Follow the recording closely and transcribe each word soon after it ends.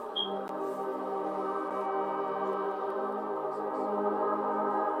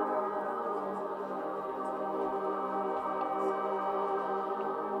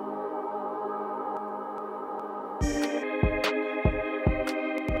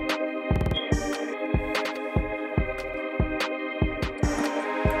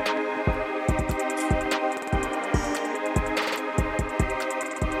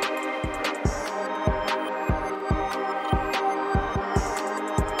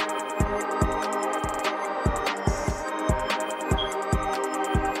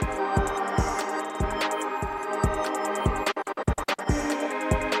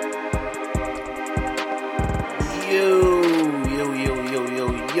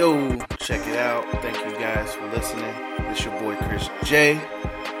check it out. Thank you guys for listening. It's your boy Chris J,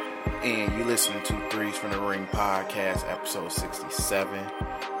 and you listening to Threes from the Ring podcast, episode 67.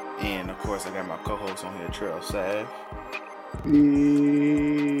 And of course, I got my co-host on here, 3sFTR.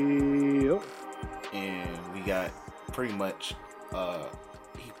 Yep. And we got pretty much,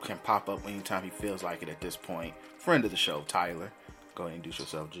 he can pop up anytime he feels like it at this point. Friend of the show, Tyler. Go ahead and introduce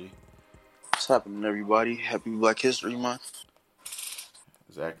yourself, G. What's happening, everybody? Happy Black History Month.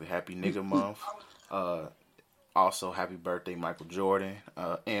 Exactly. Happy Nigga Month. Also, happy birthday, Michael Jordan.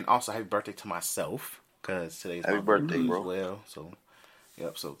 And also, happy birthday to myself, because today's happy my birthday, bro. as well. So,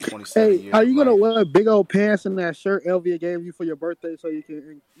 yep, so 27 years. Hey, are you going to wear big old pants and that shirt Elvia gave you for your birthday so you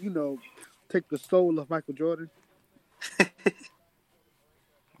can, take the soul of Michael Jordan?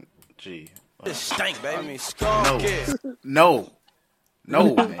 Gee. It stank, baby. No,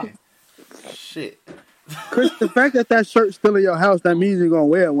 man. Shit. Chris, the fact that shirt's still in your house, that means you're going to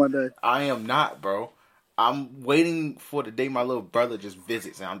wear it one day. I am not, bro. I'm waiting for the day my little brother just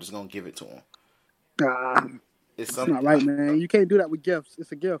visits, and I'm just going to give it to him. It's not right, man. You can't do that with gifts.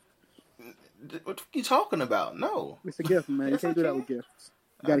 It's a gift. What are you talking about? No. It's a gift, man. Yes, you can't do that with gifts.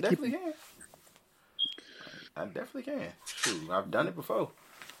 You got to keep it. I definitely can. Shoot, I've done it before.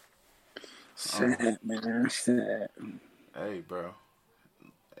 Sad, man. Sad. Hey, bro.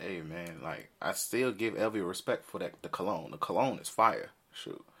 Hey, man. Like, I still give Elvia respect for the cologne. The cologne is fire.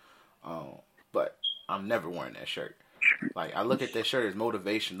 Shoot. But I'm never wearing that shirt. Like, I look at that shirt as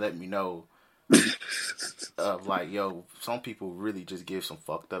motivation, letting me know of like, yo, some people really just give some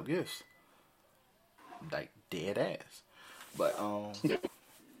fucked up gifts. Like, dead ass. But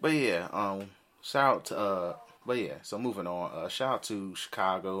yeah, shout out to, so moving on, shout out to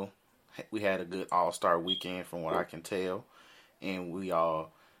Chicago. We had a good all-star weekend from what I can tell. And we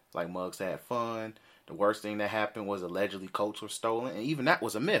all, like Muggs, had fun. The worst thing that happened was allegedly coats were stolen. And even that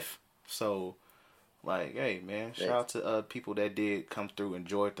was a myth. So, like, hey, man, shout out to people that did come through,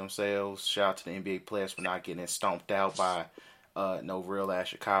 enjoyed themselves. Shout out to the NBA players for not getting stomped out by no real-ass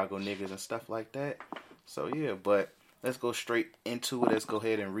Chicago niggas and stuff like that. So, yeah, but let's go straight into it. Let's go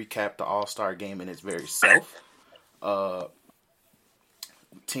ahead and recap the all-star game in its very self.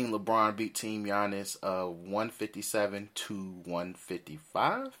 Team LeBron beat Team Giannis 157 to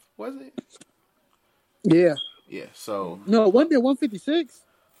 155, was it? Yeah. Yeah, so... No, wasn't it 156?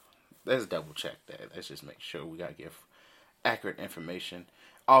 Let's double check that. Let's just make sure we gotta give accurate information.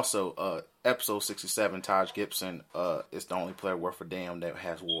 Also, episode 67, Taj Gibson is the only player worth a damn that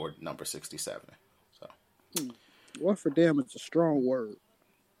has wore number 67. So, worth a damn is a strong word.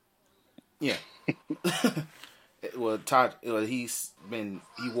 Yeah. Well, Taj, he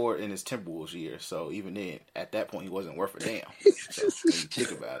wore it in his Timberwolves year, so even then, at that point, he wasn't worth a damn. So, when you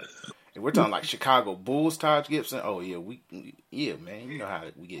think about it. If we're talking like Chicago Bulls, Taj Gibson, oh yeah, yeah, man, you know how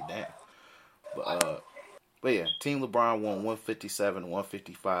we get down. But yeah, Team LeBron won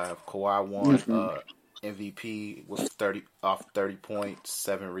 157-155. Kawhi won MVP with 30 points,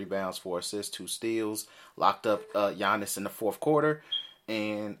 7 rebounds, 4 assists, 2 steals. Locked up Giannis in the fourth quarter,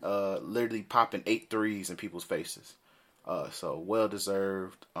 and literally popping 8 threes in people's faces. So well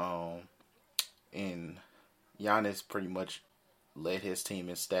deserved. And Giannis pretty much led his team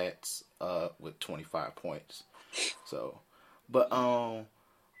in stats with 25 points. So, but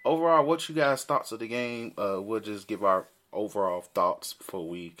overall, what you guys' thoughts of the game? We'll just give our overall thoughts before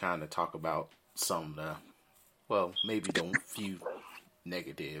we kind of talk about some of the, well, maybe the few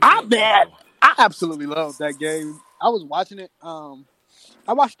negatives. I absolutely loved that game. I was watching it. I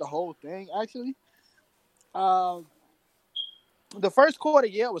watched the whole thing, actually. The first quarter,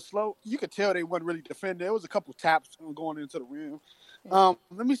 it was slow. You could tell they wasn't really defending. There was a couple taps going into the rim.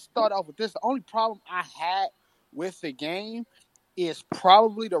 Let me start off with this. The only problem I had with the game is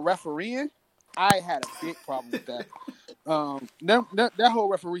probably the refereeing. I had a big problem with that. That whole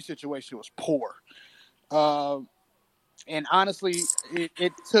referee situation was poor. And honestly,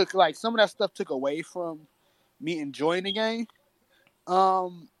 it took, like, some of that stuff took away from me enjoying the game.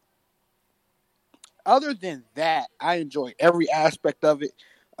 Other than that, I enjoyed every aspect of it.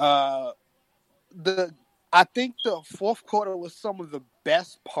 I think the fourth quarter was some of the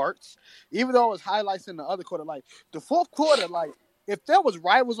best parts, even though it was highlights in the other quarter. Like, the fourth quarter, like, if there was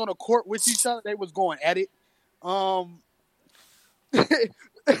rivals on the court with each other, they was going at it. Joel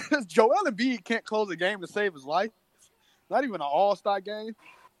Embiid can't close a game to save his life. Not even an all-star game.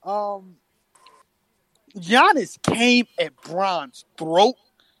 Giannis came at Bron's throat.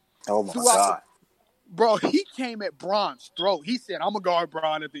 Oh, my God. Bro, he came at Bron's throat. He said, I'm going to guard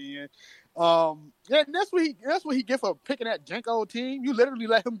Bron at the end. Yeah, and that's what he get for picking that Jenko team. You literally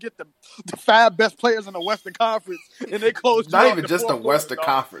let him get the 5 best players in the Western Conference, and they closed you Not out in even the just the fourth quarter, Western dog.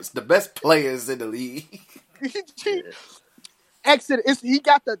 Conference, the best players in the league. He exited. He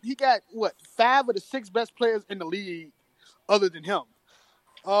got what 5 of the 6 best players in the league, other than him.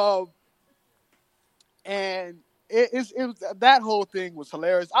 And it was that whole thing was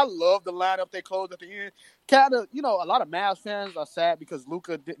hilarious. I love the lineup they closed at the end. Kind of, a lot of Mavs fans are sad because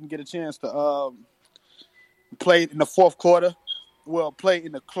Luka didn't get a chance to play in the fourth quarter. Well, play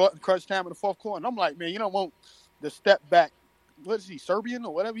in the crunch time in the fourth quarter. And I'm like, man, you don't want the step back. What is he, Serbian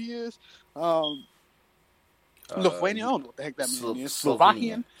or whatever he is? Lithuanian. I don't know what the heck that man is.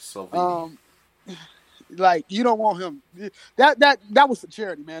 Slovakian. Like, you don't want him. That was for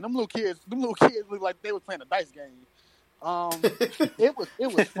charity, man. Them little kids look like they were playing a dice game. It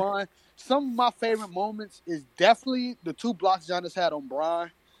was fun. Some of my favorite moments is definitely the 2 blocks Giannis had on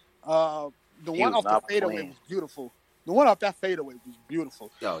Brian. The one off the fadeaway was beautiful. The one off that fadeaway was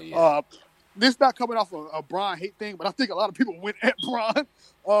beautiful. Oh yeah. This not coming off a Brian hate thing, but I think a lot of people went at Brian.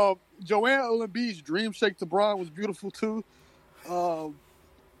 Joanne Embiid's dream shake to Brian was beautiful too.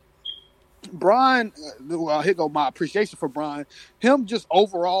 Brian, here go my appreciation for Brian. Him just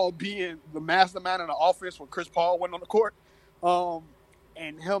overall being the mastermind in the offense when Chris Paul went on the court,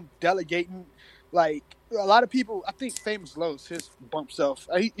 and him delegating. Like a lot of people, I think Famous Lowe's his bump self.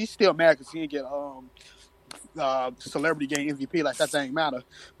 He's still mad because he didn't get celebrity game MVP. Like that thing matter.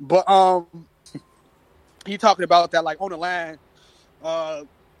 But he talking about that like on the line,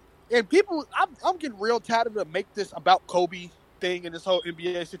 and people, I'm getting real tired of to make this about Kobe thing in this whole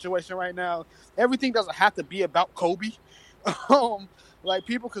NBA situation right now. Everything doesn't have to be about Kobe. Like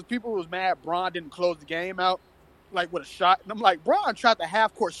because people was mad Bron didn't close the game out like with a shot, and I'm like, Bron tried the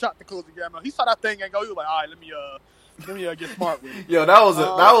half court shot to close the game out. He saw that thing and go, he was like, all right, let me get smart with it. Yo, that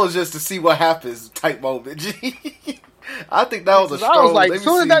was just to see what happens type moment. I think that was a strong. I was like, as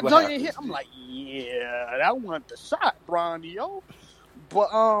soon as that joint hit, I'm like, yeah, that wasn't the shot, Bron, yo.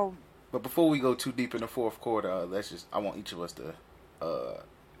 But before we go too deep in the fourth quarter, I want each of us to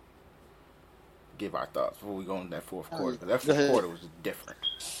give our thoughts before we go into that fourth quarter. Because that fourth quarter was just different.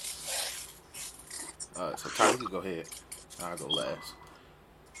 So Tyler, you go ahead. I'll go last.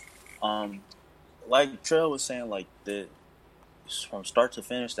 Like Trell was saying, like from start to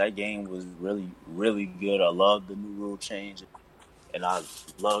finish, that game was really, really good. I love the new rule change, and I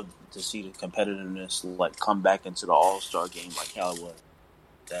love to see the competitiveness like come back into the All-Star game like how it was.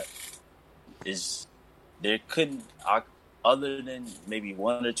 That is, there couldn't, other than maybe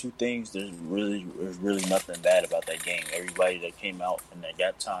 1 or 2 things, there's really nothing bad about that game. Everybody that came out in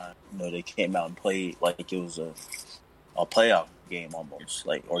that time, they came out and played like it was a playoff game almost,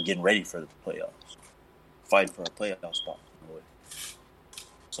 like, or getting ready for the playoffs, fighting for a playoff spot.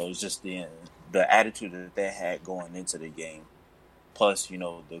 So it's just the attitude that they had going into the game. Plus,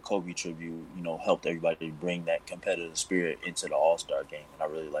 the Kobe tribute, helped everybody bring that competitive spirit into the All-Star game. And I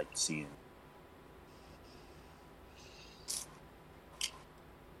really like to see it.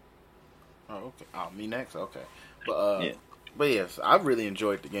 Oh, okay. Oh, me next? Okay. But yes, I really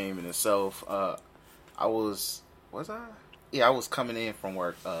enjoyed the game in itself. I was I? Yeah, I was coming in from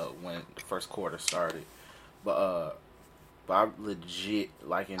work when the first quarter started. But I legit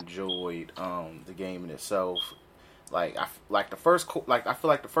enjoyed the game in itself. I feel like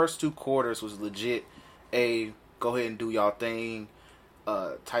the first 2 quarters was legit go ahead and do y'all thing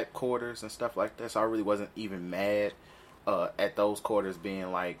type quarters and stuff like that. So I really wasn't even mad at those quarters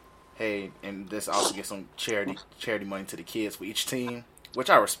being like, hey, and this also get some charity money to the kids for each team, which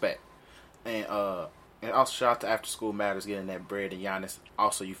I respect. And also shout out to After School Matters getting that bread, and Giannis.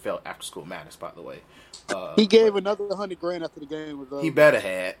 Also, you felt After School Matters, by the way. He gave another $100,000 after the game was over. He better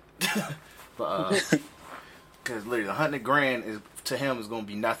had, but because literally $100,000 is to him is going to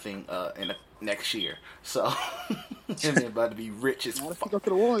be nothing in the next year. So him about to be rich as fuck. Go to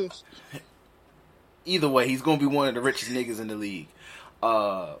the Warriors. Either way, he's going to be one of the richest niggas in the league.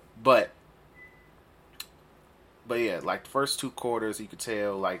 But yeah, like the first 2 quarters, you could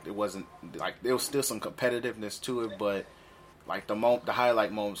tell like it wasn't like there was still some competitiveness to it, but like the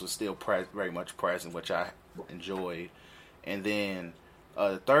highlight moments was still very much present, which I enjoyed. And then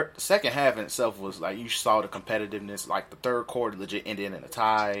the second half in itself was like you saw the competitiveness. Like the third quarter legit ended in a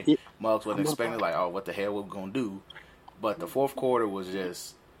tie. Muggs wasn't expecting like, oh, what the hell we're gonna do, but the fourth quarter was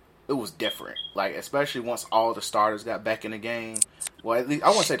just. It was different, like especially once all the starters got back in the game. Well, at least I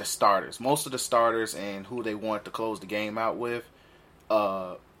won't say the starters. Most of the starters and who they wanted to close the game out with.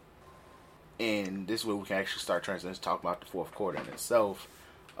 And this is where we can actually start transitioning to talk about the fourth quarter in itself.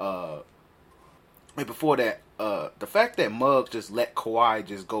 Before that, the fact that Muggs just let Kawhi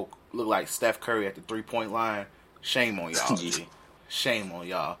just go look like Steph Curry at the 3-point line. Shame on y'all, G. Shame on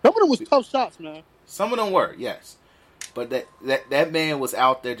y'all. Some of them was tough shots, man. Some of them were, yes. But that man was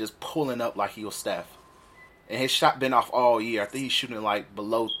out there just pulling up like he was Steph. And his shot been off all year. I think he's shooting like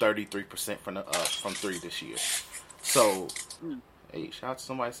below 33% from three this year. So, hey, shout out to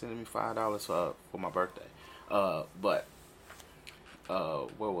somebody sending me $5 for my birthday. But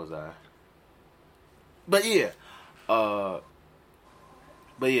where was I? But y'all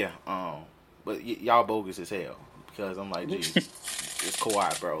bogus as hell because I'm like, geez, it's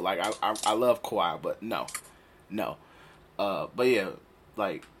Kawhi, bro. Like I love Kawhi, but no. But yeah,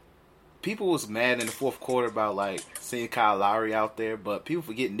 like people was mad in the fourth quarter about like seeing Kyle Lowry out there, but people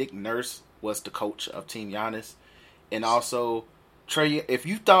forget Nick Nurse was the coach of Team Giannis, and also Trey. If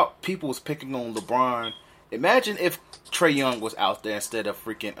you thought people was picking on LeBron, imagine if Trae Young was out there instead of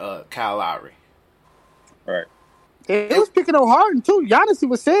freaking Kyle Lowry. Right. It was picking on Harden too. Giannis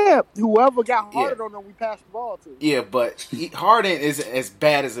was saying whoever got Harden on them, we passed the ball to. Yeah, but Harden isn't as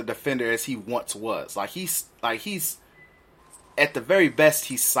bad as a defender as he once was. He's at the very best,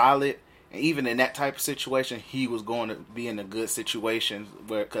 he's solid. And even in that type of situation, he was going to be in a good situation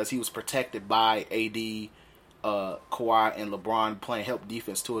because he was protected by AD, Kawhi, and LeBron playing help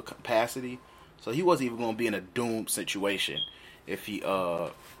defense to a capacity. So he wasn't even going to be in a doomed situation if he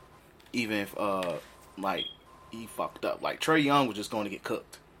he fucked up. Like Trae Young was just going to get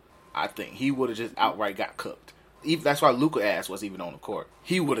cooked. I think he would have just outright got cooked. That's why Luka ass was even on the court.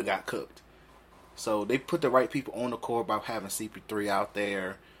 He would have got cooked. So they put the right people on the court by having CP3 out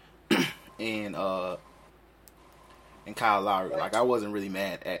there and Kyle Lowry. Like I wasn't really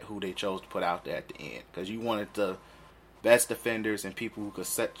mad at who they chose to put out there at the end because you wanted the best defenders and people who could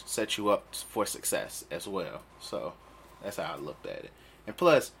set you up for success as well. So that's how I looked at it. And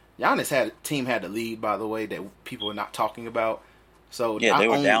plus, Giannis team had the lead, by the way, that people are not talking about. So yeah, they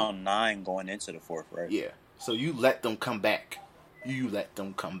were down 9 going into the fourth, right? Yeah. So you let them come back.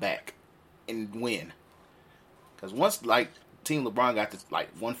 And win. Because once like Team LeBron got to like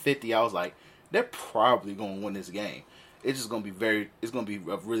 150, I was like, they're probably going to win this game. It's just going to be it's going to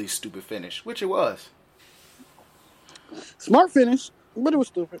be a really stupid finish, which it was. Smart finish, but it was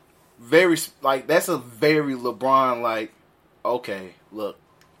stupid. That's a very LeBron, like, okay, look,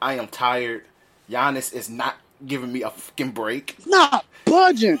 I am tired. Giannis is not giving me a fucking break. Not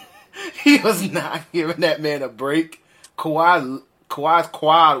budging. He was not giving that man a break. Kawhi's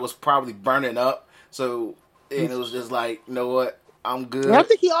quad was probably burning up, and it was just like, you know what, I'm good. And I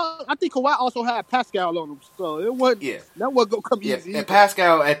think Kawhi also had Pascal on him, so it wasn't. Yeah, that wasn't gonna come easy. And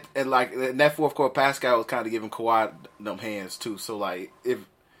Pascal at in that fourth quarter, Pascal was kind of giving Kawhi them hands too. So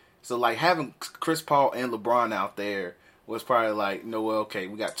having Chris Paul and LeBron out there was probably like, no, well, okay,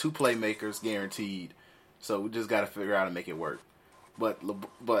 we got 2 playmakers guaranteed, so we just got to figure out how to make it work. But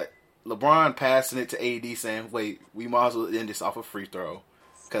LeBron passing it to AD saying, wait, we might as well end this off a free throw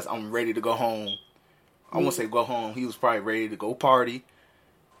because I'm ready to go home. I won't say go home. He was probably ready to go party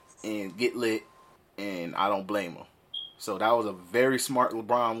and get lit, and I don't blame him. So that was a very smart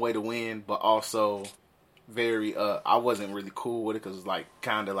LeBron way to win, but also very, I wasn't really cool with it because it was like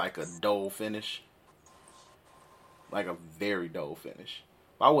kind of like a dull finish. Like a very dull finish.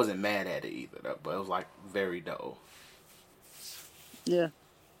 I wasn't mad at it either, but it was like very dull. Yeah.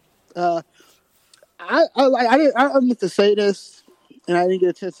 I meant to say this, and I didn't get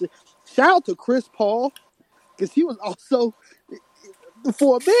a chance to. Shout out to Chris Paul, because he was also,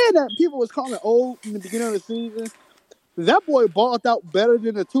 for a man that people was calling old in the beginning of the season, that boy balled out better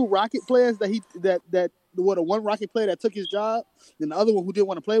than the 2 Rocket players the one Rocket player that took his job, than the other one who didn't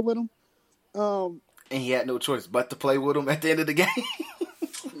want to play with him. And he had no choice but to play with him at the end of the game.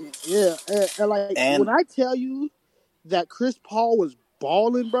 Yeah, when I tell you that Chris Paul was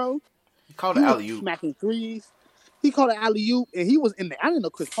balling, bro, he called it alley-oop, smacking threes. He called it alley-oop, and he was in there. I didn't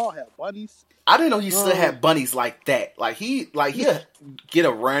know Chris Paul had bunnies. I didn't know he still had bunnies like that. He'd get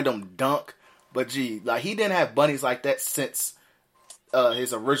a random dunk, but he didn't have bunnies like that since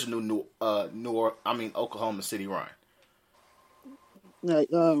his original Oklahoma City run.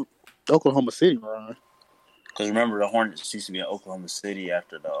 Oklahoma City run. Because remember, the Hornets used to be in Oklahoma City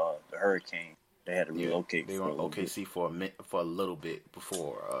after the Hurricane. They had to relocate. They were in OKC for a little bit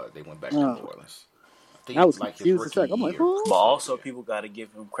before they went back to New Orleans. That was like his rookie year. I'm like, oh. But also, people got to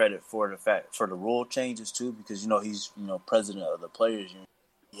give him credit for the rule changes too, because he's president of the players union.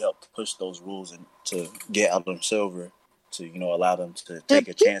 He helped push those rules and to get Adam Silver to allow them to take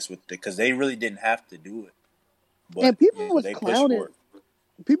a chance with it, because they really didn't have to do it. But, and people was clowning.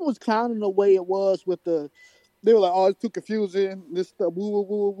 People was clowning the way it was with the They were like, "Oh, it's too confusing. This stuff, woo, woo,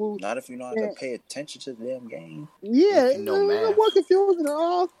 woo, woo." Not if you know how to pay attention to the damn game. Yeah, If you know math. it wasn't confusing at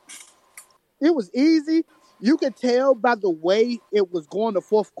all. It was easy. You could tell by the way it was going. The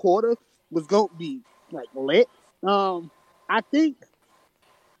fourth quarter was going to be like lit. I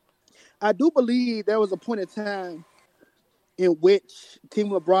do believe there was a point in time in which Team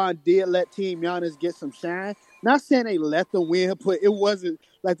LeBron did let Team Giannis get some shine. Not saying they let them win, but it wasn't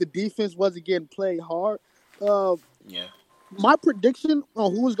like the defense wasn't getting played hard. Yeah. My prediction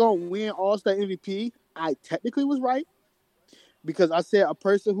on who was going to win All-Star MVP, I technically was right. Because I said a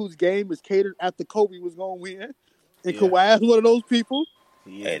person whose game is catered after Kobe was going to win. And Kawhi is one of those people.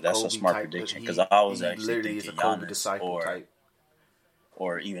 Hey, that's a smart prediction. Because I was actually thinking Giannis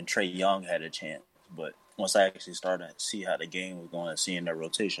or even Trae Young had a chance. But once I actually started to see how the game was going and seeing their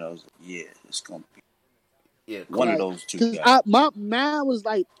rotation, I was like, yeah, it's going to be one of those two guys. My man was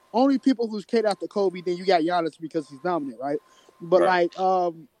like, only people who's catered after Kobe, then you got Giannis because he's dominant, right? But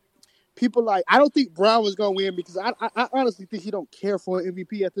people like, I don't think Brown was going to win because I honestly think he don't care for an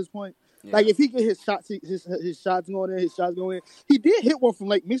MVP at this point. Yeah. Like, if he get his shots going in, his shots going in. He did hit one from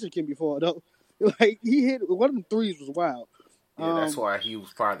Lake Michigan before, though. Like, he hit one of them threes was wild. Yeah, that's why he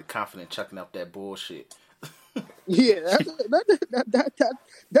was probably confident chucking up that bullshit. Yeah,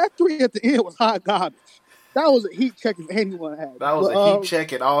 that three at the end was hot garbage. That was a heat check if anyone had. That was a heat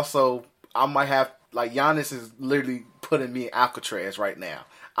check, and also I might have like Giannis is literally putting me in Alcatraz right now.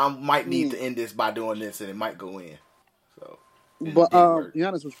 I might need to end this by doing this, and it might go in. So, but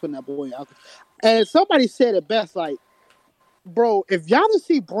Giannis was putting that boy in Alcatraz, and somebody said it best, like, bro, if Giannis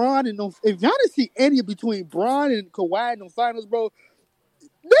see Bron and if Giannis see any between Bron and Kawhi in the finals, bro,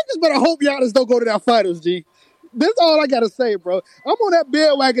 niggas better hope Giannis don't go to that finals, G. That's all I gotta say, bro. I'm on that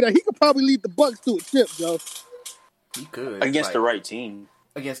bandwagon that he could probably lead the Bucks to a chip, Joe. He could against the right team.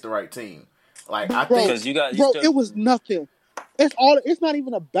 Against the right team, like I bro, think, because it was nothing. It's not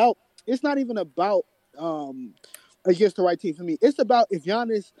even about against the right team for me. It's about if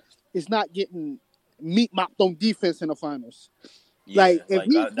Giannis is not getting meat mopped on defense in the finals. Yeah,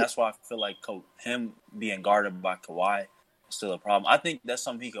 that's why I feel like him being guarded by Kawhi is still a problem. I think that's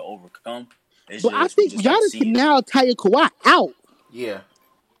something he could overcome. But I think Giannis can now tire Kawhi out. Yeah.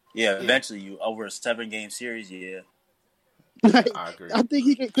 Yeah, eventually, over a 7-game series, Like, I agree. I think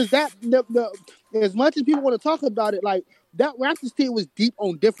he can, because as much as people want to talk about it, like, that Raptors team was deep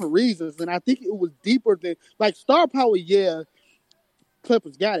on different reasons, and I think it was deeper than, like, star power,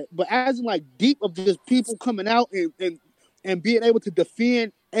 Clippers got it, but as in, like, deep of just people coming out and being able to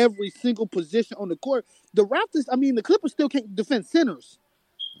defend every single position on the court, the Clippers still can't defend centers.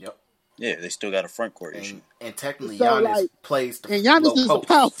 Yep. Yeah, they still got a front court issue. And technically, Giannis plays the and Giannis is a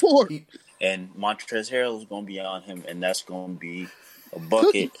power forward. And Montrezl Harrell is going to be on him, and that's going to be a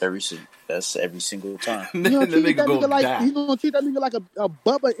bucket every single time. He's going to treat that nigga like a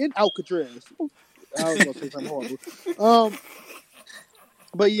Bubba in Alcatraz. I was going to say something horrible.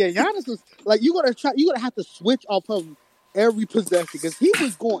 But yeah, Giannis was like, you're gonna have to switch off of him every possession because he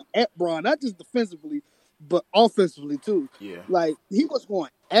was going at Bron, not just defensively, but offensively too. Yeah, like he was going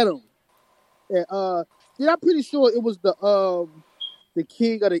at him. And I'm pretty sure it was the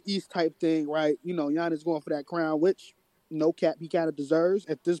king of the East type thing, right? You know, Giannis going for that crown, which no cap he kind of deserves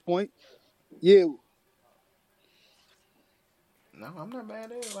at this point. Yeah. No, I'm not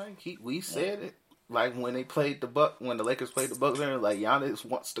mad at it. Like we said it. Like when the Lakers played the Bucks, there, like Giannis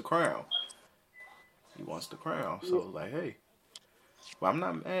wants the crown. He wants the crown. So like, hey, but I'm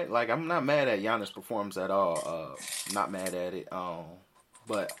not mad. Like I'm not mad at Giannis' performance at all. Not mad at it.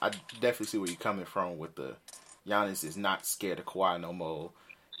 But I definitely see where you're coming from with the Giannis is not scared of Kawhi no more.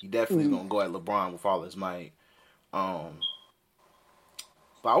 He definitely gonna go at LeBron with all his might. But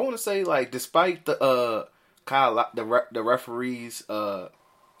I want to say, like, despite the the referees, I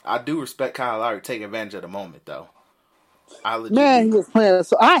do respect Kyle Lowry taking advantage of the moment, though. Man, he was playing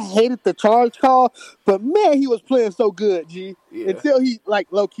so. I hated the charge call, but man, he was playing so good, G. Yeah. Until he, like,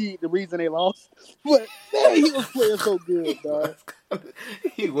 low key, the reason they lost. But man, he was playing so good, dog.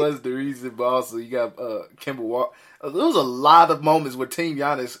 He was the reason, but also you got Kemba Walker. There was a lot of moments where Team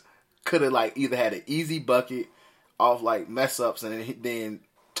Giannis could have, like, either had an easy bucket off, like, mess ups and then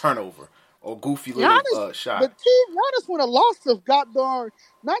turnover. Or goofy little shot. But Team Giannis would have lost if goddamn,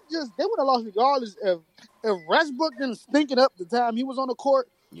 not just, they would have lost regardless if Westbrook didn't stink it up the time he was on the court,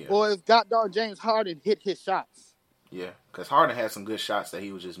 or if goddamn James Harden hit his shots. Yeah, because Harden had some good shots that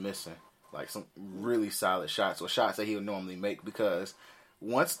he was just missing. Like some really solid shots, or shots that he would normally make. Because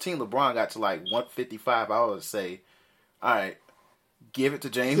once Team LeBron got to like 155, I would say, all right, give it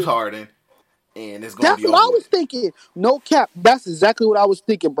to James Harden. and it's gonna That's be what I over was with. thinking. No cap. That's exactly what I was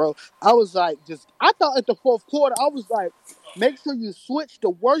thinking, bro. I was like, I thought at the fourth quarter, I was like, make sure you switch the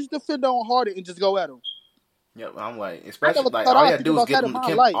worst defender on Harden and just go at him. Yep, I'm like, I especially never like thought all you I'd had to think do was about get that in him to my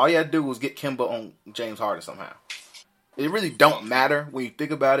Kim. life. All you had to do was get Kimba on James Harden somehow. It really don't matter when you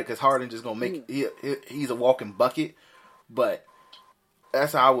think about it because Harden just gonna make he's a walking bucket. But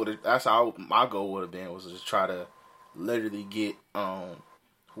that's how I would. That's how my goal would have been was to just try to literally get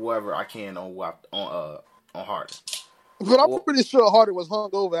whoever I can on Harden. But I'm Or, pretty sure Harden was hung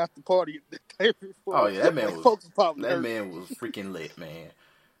over after the party the day before. oh yeah, Like, folks probably that hurt. man was freaking lit, man.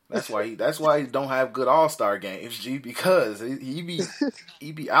 That's why he don't have good All-Star games, G, because he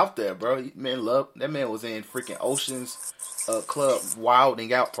be out there, bro. That man was in freaking Ocean's Club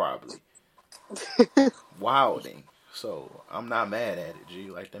wilding out probably. Wilding. So I'm not mad at it, G.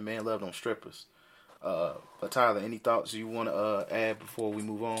 Like that man loved them strippers. But Tyler, any thoughts you want to add before we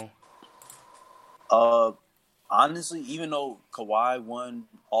move on? Honestly, even though Kawhi won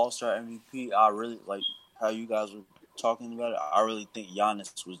All-Star MVP, I really like how you guys were talking about it. I really think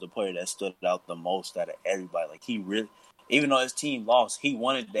Giannis was the player that stood out the most out of everybody. Like he really, even though his team lost, he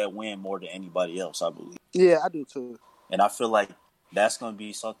wanted that win more than anybody else, I believe. Yeah, I do too. And I feel like that's going to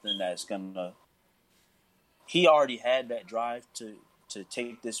be something that's going to. He already had that drive to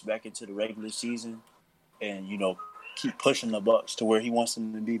take this back into the regular season, and keep pushing the Bucks to where he wants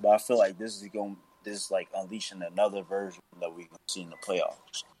them to be. But I feel like this is like unleashing another version that we're going to see in the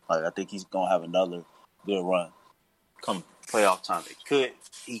playoffs. Like I think he's going to have another good run come playoff time.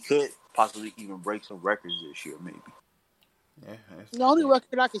 He could possibly even break some records this year, maybe. Yeah, the only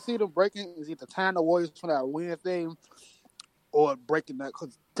record I can see them breaking is either tying the Warriors for that win thing or breaking that,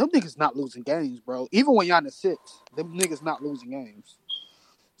 because them niggas not losing games, bro. Even when Giannis sits, them niggas not losing games.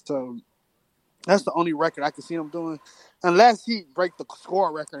 So that's the only record I can see them doing, unless he break the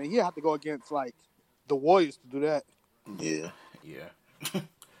score record, and he'll have to go against like the Warriors to do that. Yeah.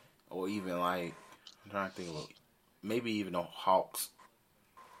 Or even like I'm trying to think of maybe even the Hawks.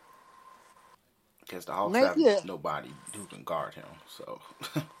 Because the Hawks have nobody who can guard him. So,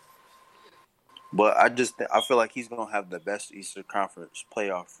 but I feel like he's gonna have the best Eastern Conference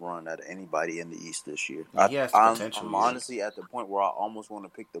playoff run out of anybody in the East this year. Yeah, he has the potential. I'm honestly at the point where I almost want to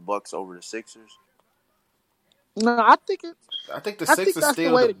pick the Bucks over the Sixers. No, I think the Sixers that's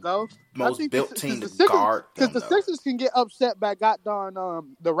still the way to go. Most built team to guard them. Because the Sixers can get upset by the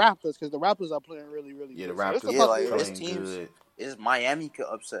Raptors, because the Raptors are playing really, really good. The Raptors his teams. Good. Is Miami could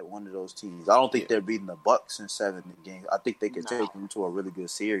upset one of those teams. I don't think they're beating the Bucks in 7 games. I think they could take them to a really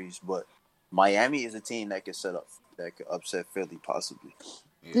good series, but Miami is a team that could upset Philly possibly.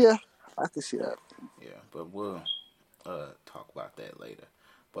 Yeah, I can see that. Yeah, but we'll talk about that later.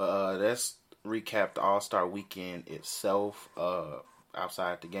 But let's recap the All-Star weekend itself.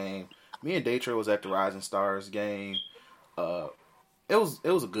 Outside the game, me and Daytra was at the Rising Stars game. It was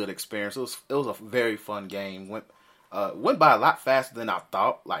a good experience. It was a very fun game. Went by a lot faster than I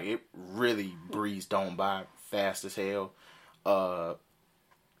thought. Like, it really breezed on by fast as hell. I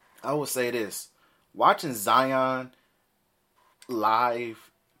would say this. Watching Zion live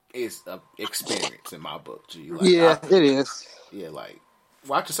is an experience in my book, G. Like, it is. Yeah, like,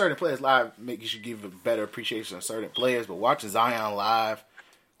 watching certain players live makes you give a better appreciation of certain players, but watching Zion live,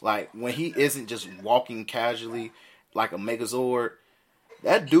 like, when he isn't just walking casually like a Megazord,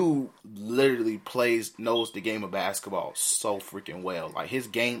 that dude literally knows the game of basketball so freaking well. Like, his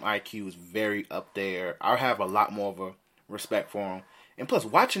game IQ is very up there. I have a lot more of a respect for him. And plus,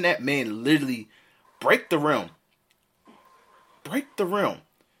 watching that man literally break the rim,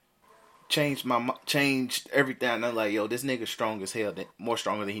 changed everything. I'm like, yo, this nigga's strong as hell, more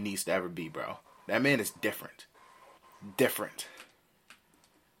stronger than he needs to ever be, bro. That man is different.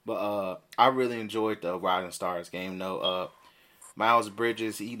 But I really enjoyed the Rising Stars game, though. Miles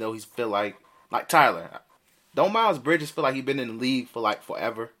Bridges, he's feel like Tyler. Don't Miles Bridges feel like he's been in the league for like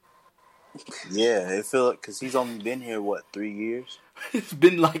forever? Yeah, I feel like because he's only been here 3 years. It's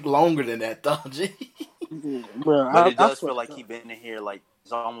been like longer than that, though, G. But it does feel like he's been in here like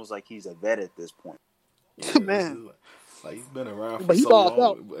it's almost like he's a vet at this point. Yeah, man, like he's been around for so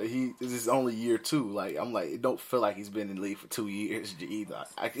long. But this is only year 2. Like I'm like, it don't feel like he's been in the league for 2 years either.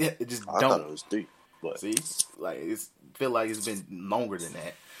 I thought it was 3. But see, like feel like it's been longer than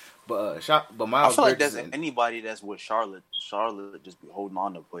that. But Miles I feel like Bridges that's anybody that's with Charlotte just be holding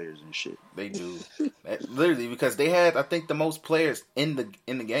on to players and shit. They do. Literally, because they had, I think, the most players in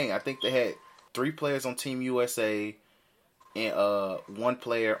the game. I think they had 3 players on Team USA and 1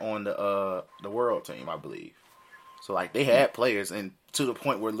 player on the World team, I believe. So like they had players, and to the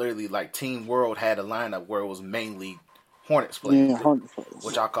point where literally like Team World had a lineup where it was mainly Hornets players,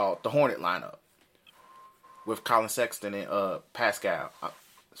 which I call the Hornet lineup. with Colin Sexton and Pascal.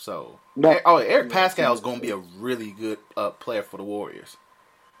 So, No. Eric Pascal is going to be a really good player for the Warriors.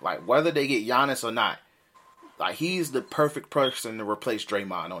 Like, whether they get Giannis or not, like, he's the perfect person to replace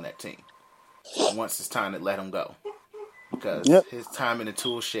Draymond on that team once it's time to let him go. Because his time in the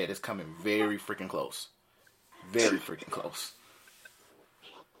tool shed is coming very freaking close. Very freaking close.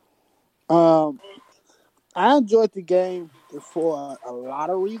 I enjoyed the game for a lot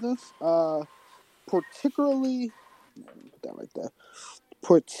of reasons. Particularly, put that like that.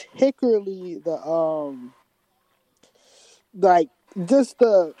 Particularly the like just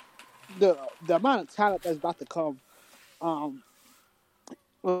the amount of talent that's about to come.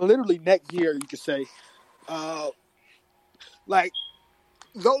 Literally next year, you could say. Like,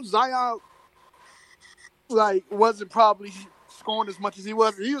 though Zion wasn't probably scoring as much as he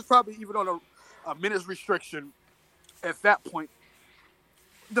was probably even on a minutes restriction at that point.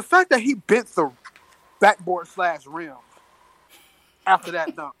 The fact that he bent the backboard / rim after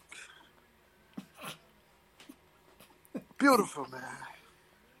that dunk. Beautiful, man.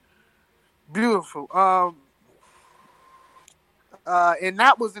 Beautiful. And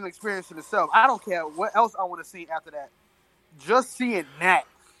that was an experience in itself. I don't care what else I want to see after that. Just seeing that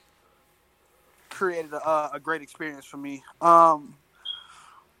created a great experience for me.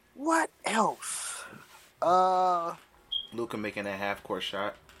 What else? Luka making a half-court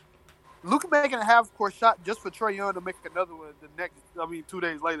shot. Luka making a half-court shot just for Trae Young to make another one 2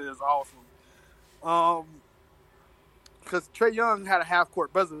 days later is awesome. Because Trae Young had a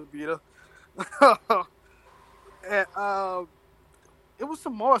half-court buzzer beater. And it was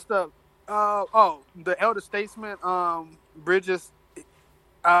some more stuff. The elder statesman, Bridges,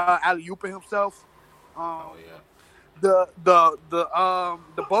 alley-ooping himself. The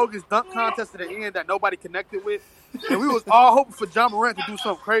bogus dunk contest at the end that nobody connected with, and we was all hoping for John Morant to do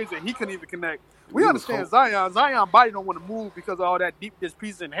something crazy, and he couldn't even connect. We understand Zion. Zion body don't want to move because of all that deep dish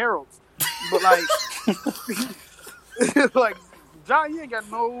piece in Herald's, but like John, he ain't got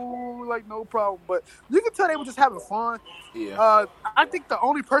no problem. But you can tell they were just having fun. Yeah. I think the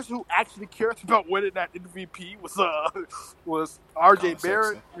only person who actually cared about winning that MVP was RJ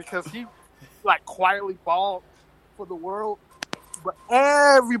Barrett, because he quietly balled for the world. But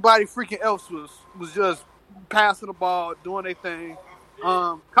everybody freaking else was just passing the ball, doing their thing.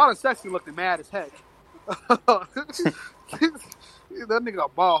 Colin Sexton looked mad as heck. That nigga a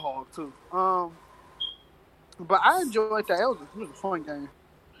ball hog too. But I enjoyed that. It was a fun game.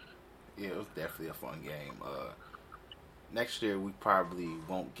 Yeah, it was definitely a fun game. Next year we probably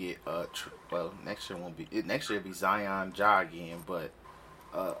won't get next year won't be. Next year it'll be Zion Ja again, but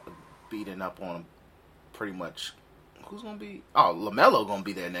beating up on pretty much. Who's gonna be? Oh, LaMelo gonna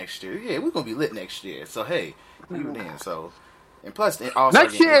be there next year. Yeah, we're gonna be lit next year. So hey, even then. So and plus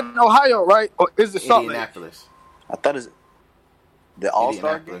next year in Ohio, right? Or is it Indianapolis? I thought it's the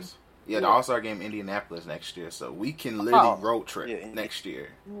All-Star game. Yeah, the All-Star game Indianapolis next year. So we can literally road trip next year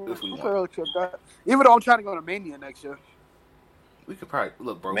if we want. Road trip that. Even though I'm trying to go to Mania next year. We could probably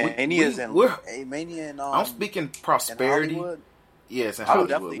look, bro. Mania's in Mania and I'm speaking prosperity. Yes, in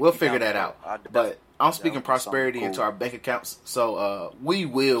Hollywood. We'll figure that out. But I'm speaking prosperity into our bank accounts, so we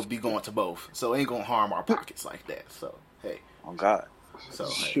will be going to both. So it ain't gonna harm our pockets like that. So hey, oh God. So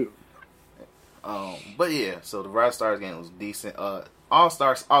hey. But yeah, so the Red Stars game was decent. All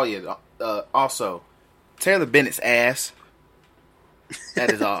Stars. Oh yeah. Also, Taylor Bennett's ass.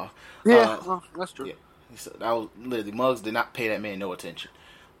 That is all. Yeah, that's true. Yeah. So that was literally Muggs did not pay that man no attention.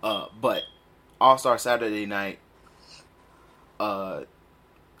 But All-Star Saturday night.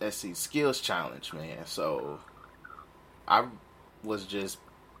 Let's see, skills challenge, man. So I was just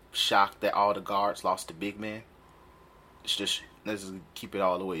shocked that all the guards lost to big men. It's just, let's just keep it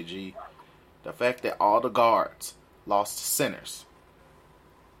all the way, G. The fact that all the guards lost to centers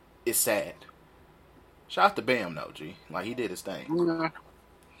is sad. Shout out to Bam though, G. Like, he did his thing. Yeah.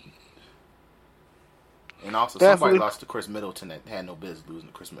 And also, somebody lost to Chris Middleton that had no business losing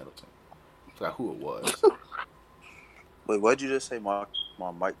to Chris Middleton. I forgot who it was. Wait, what did you just say? My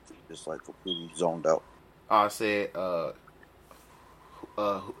mic just completely zoned out. I said, what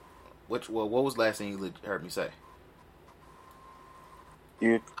was the last thing you heard me say?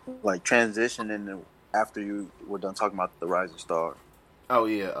 You transitioning after you were done talking about the Rising Star. Oh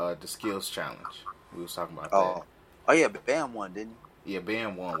yeah, the skills challenge. We was talking about that. Oh yeah, Bam won, didn't he? Yeah,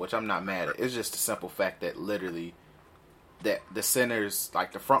 Bam won, which I'm not mad at. It's just the simple fact that literally that the centers,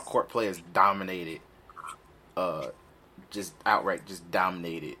 the front court players dominated, just outright just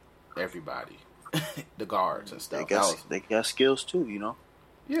dominated everybody. The guards and stuff. They got skills too, you know?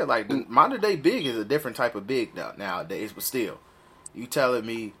 Yeah, the modern day big is a different type of big nowadays, but still. You telling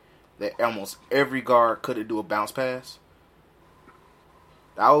me that almost every guard couldn't do a bounce pass.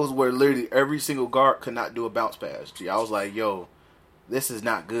 That was where literally every single guard could not do a bounce pass. Gee, I was like, yo, this is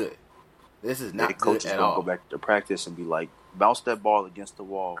not good. This is not good Coaches at gonna all. go back to practice and be like, bounce that ball against the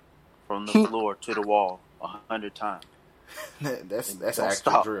wall, from the floor to the wall 100 times. That's an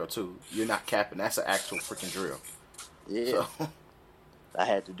actual drill too. You're not capping. That's an actual freaking drill. Yeah, so. I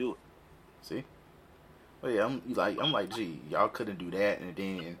had to do it. See, but yeah, I'm like, gee, y'all couldn't do that,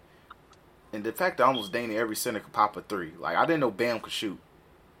 and the fact that almost dang every center could pop a three. Like I didn't know Bam could shoot.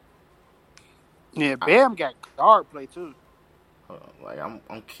 Yeah, Bam got guard play too. Like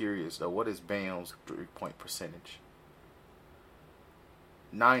I'm curious though. What is Bam's 3-point percentage?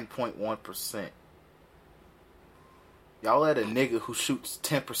 9.1%. Y'all let a nigga who shoots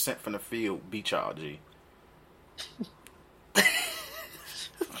 10% from the field beat y'all, G.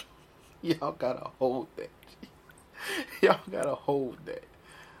 Y'all gotta hold that. Y'all gotta hold that.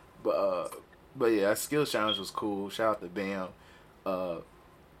 But yeah, skill challenge was cool. Shout out to Bam.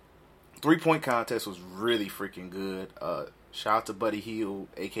 3-point contest was really freaking good. Shout out to Buddy Hield,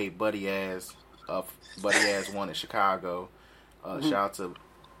 aka Buddy Ass. Buddy Ass won in Chicago. Shout out to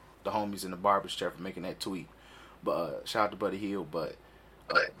the homies in the barber's chair for making that tweet. But shout out to Buddy Hield. But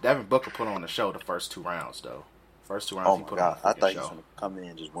Devin Booker put on the show the first 2 rounds though. First 2 rounds he put on the I thought show. he was gonna come in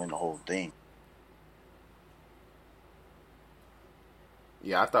and just win the whole thing.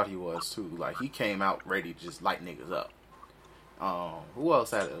 Yeah, I thought he was too. Like he came out ready to just light niggas up. Who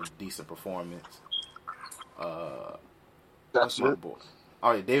else had a decent performance? That's it. Boy?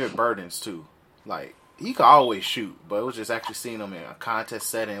 Oh yeah, David Burdens too. Like he could always shoot, but it was just actually seeing him in a contest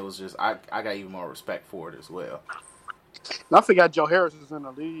setting. It was just I got even more respect for it as well. I forgot Joe Harris is in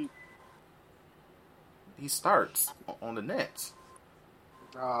the league. He starts on the Nets.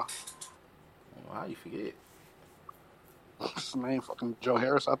 How you forget? What's his name? Fucking Joe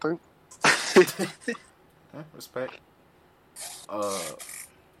Harris, I think. Respect.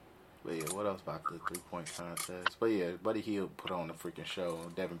 But yeah, what else about the 3-point contest? But yeah, Buddy Hield put on the freaking show.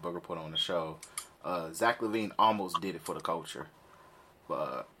 Devin Booker put on the show. Zach LaVine almost did it for the culture.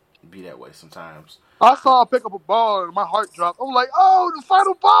 But be that way sometimes. I saw him pick up a ball and my heart dropped. I'm like, oh, the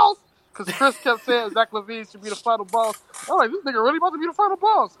final boss! Because Chris kept saying Zach LaVine should be the final boss. I'm like, this nigga really about to be the final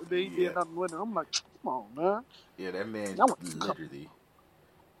boss. And then he did nothing with it. I'm like, come on, man. Yeah, that man literally.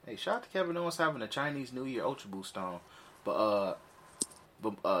 Hey, shout out to Kevin Owens having a Chinese New Year Ultra Boost on. But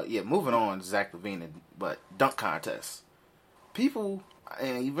yeah, moving on, Zach LaVine, but dunk contest. People,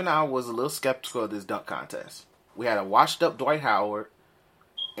 and even I was a little skeptical of this dunk contest. We had a washed up Dwight Howard,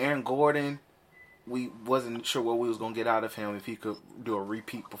 Aaron Gordon. We wasn't sure what we was gonna get out of him if he could do a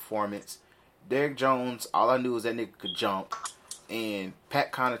repeat performance. Derrick Jones, all I knew was that nigga could jump, and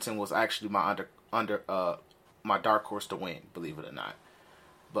Pat Connaughton was actually my my dark horse to win, believe it or not.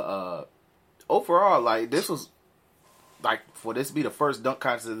 But overall, like this was like for this to be the first dunk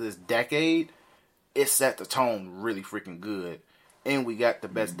contest of this decade, it set the tone really freaking good, and we got the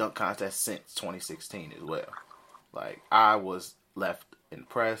best dunk contest since 2016 as well. Like I was left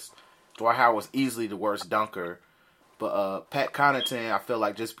impressed. Dwight Howard was easily the worst dunker, but Pat Connaughton, I feel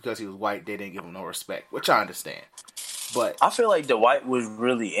like just because he was white, they didn't give him no respect, which I understand. But I feel like Dwight was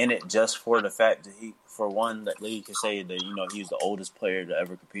really in it just for the fact that for one, that league can say that he's the oldest player to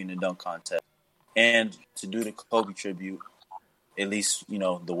ever compete in a dunk contest, and to do the Kobe tribute, at least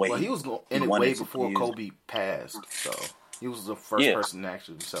the way he was in it way before Kobe passed, so he was the first person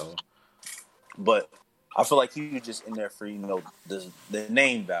actually. So, but I feel like he was just in there for the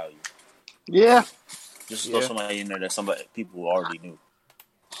name value. Yeah. Just throw somebody in there that people already knew.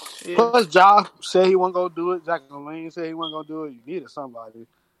 Yeah. Plus, Ja said he wasn't going to do it. Zach LaVine said he wasn't going to do it. You needed somebody.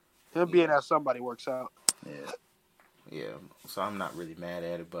 Him being that somebody works out. Yeah. So I'm not really mad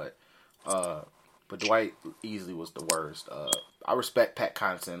at it, but Dwight easily was the worst. I respect Pat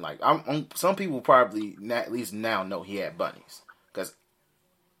Connaughton. Like some people probably at least now know he had bunnies because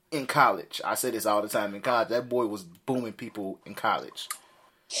in college, I say this all the time. In college, that boy was booming people in college.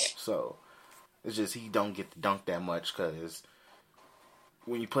 So it's just he don't get to dunk that much because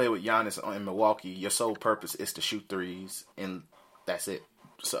when you play with Giannis in Milwaukee, your sole purpose is to shoot threes, and that's it.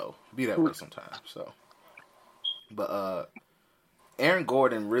 So be that way sometimes. So, but Aaron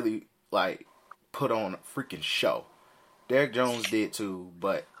Gordon really put on a freaking show. Derrick Jones did too,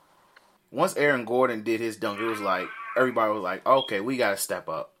 but once Aaron Gordon did his dunk, it was like everybody was like, "Okay, we got to step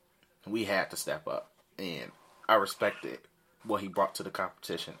up." We had to step up, and I respected what he brought to the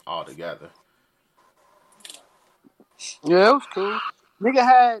competition altogether. Yeah, it was cool. Nigga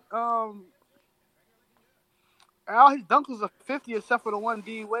had all his dunks was a 50 except for the one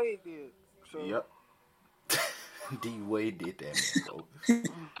D Wade did. So. Yep. D Wade did that, man.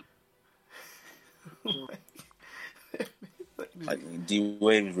 Like D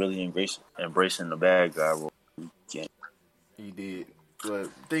Wade was really embracing the bad guy role. He did. But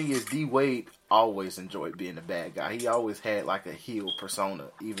the thing is, D Wade always enjoyed being the bad guy. He always had like a heel persona,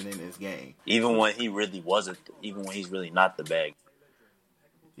 even in his game. Even when he really wasn't. Even when he's really not the bad guy.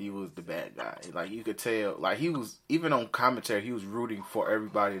 He was the bad guy. Like, you could tell, like, he was, even on commentary, he was rooting for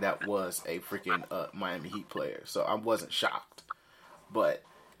everybody that was a freaking Miami Heat player. So I wasn't shocked. But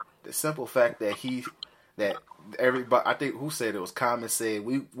the simple fact that everybody, I think, who said it was Common said,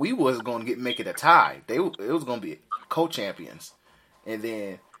 we was going to make it a tie. It was going to be co-champions. And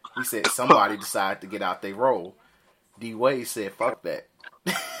then he said somebody decided to get out their role. D Wade said, fuck that.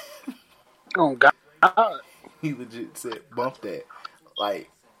 Oh, God. He legit said, bump that.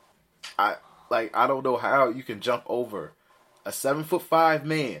 I don't know how you can jump over a 7'5"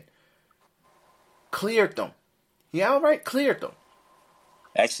 man. Cleared them. He outright cleared them.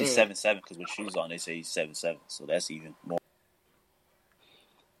 Actually, 7'7", because with shoes on, they say he's 7'7", so that's even more.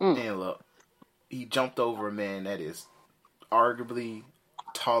 And look, he jumped over a man that is arguably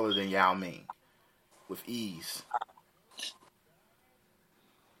taller than Yao Ming with ease.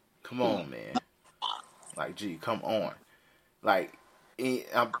 Come on, man. Like, gee, come on. Like, and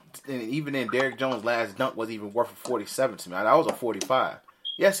even then, Derrick Jones' last dunk wasn't even worth a 47 to me. That was a 45.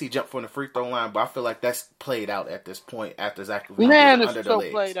 Yes, he jumped from the free throw line, but I feel like that's played out at this point after Zach LaVine did it under the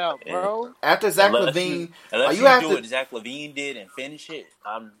legs. Played out, bro. After Zach LaVine, unless you do what Zach LaVine did and finish it,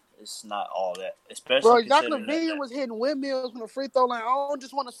 it's not all that. Especially, bro, Zach LaVine was hitting windmills from the free throw line. I don't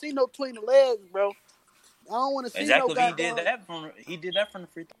just want to see no between the legs, bro. I don't want to see and Zach no LaVine did that from the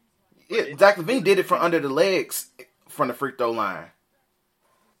free throw. Yeah, Zach LaVine did it from under the legs from the free throw line.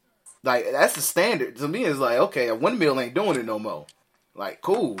 Like, that's the standard. To me, it's like, okay, a windmill ain't doing it no more. Like,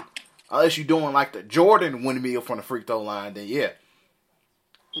 cool. Unless you're doing like the Jordan windmill from the free throw line, then yeah.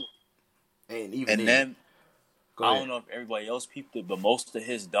 And then I don't know if everybody else peeped it, but most of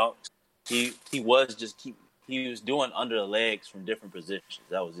his dunks, he was doing under the legs from different positions.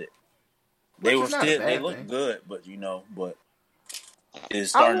 That was it. They looked good, but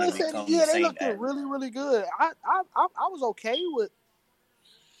it's starting to become the same. They looked really, really good. I was okay with.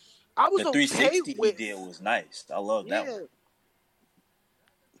 The 360 he did was nice. I love that one.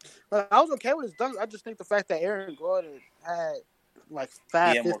 But I was okay with his dunks. I just think the fact that Aaron Gordon had like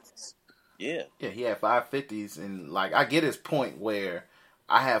 550s. Yeah, he had 550s, and like I get his point where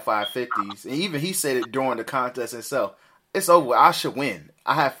I have 550s, and even he said it during the contest itself. It's over. I should win.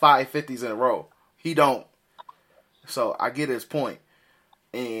 I have 550s in a row. He don't. So I get his point,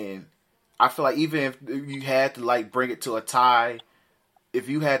 and I feel like even if you had to like bring it to a tie. If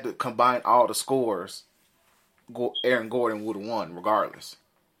you had to combine all the scores, Aaron Gordon would have won regardless.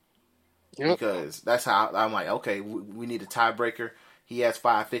 Yep. Because that's how I'm like, okay, we need a tiebreaker. He has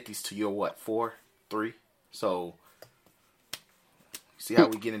 550s to your what, 4, 3? So, see how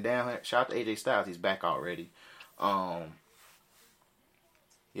we getting down? Shout out to AJ Styles. He's back already. Yeah,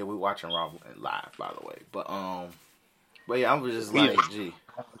 we're watching Raw live, by the way. But yeah, I was just like, gee.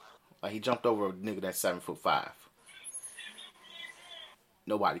 Like, he jumped over a nigga that's 7'5".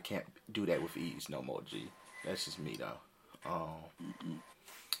 Nobody can't do that with ease no more, G. That's just me, though.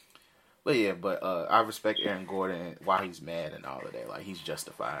 But yeah, I respect Aaron Gordon while he's mad and all of that. Like, he's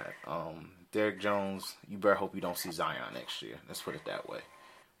justified. Derrick Jones, you better hope you don't see Zion next year. Let's put it that way.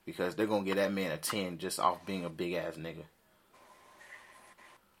 Because they're going to get that man a 10 just off being a big-ass nigga.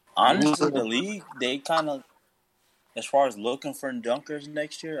 Honestly, the league, they kind of, as far as looking for dunkers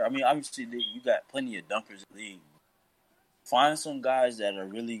next year, I mean, obviously, you got plenty of dunkers in the league. Find some guys that are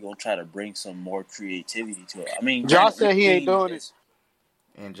really going to try to bring some more creativity to it. I mean, Josh said he ain't doing it.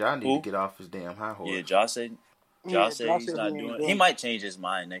 And John need to get off his damn high horse. Yeah, Josh said he's not doing it. He might change his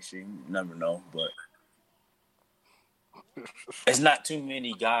mind next year. You never know, but it's not too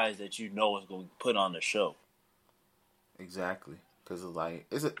many guys that you know is going to put on the show. Exactly. Because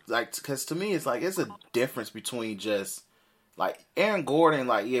to me, it's like, it's a difference between just, like, Aaron Gordon,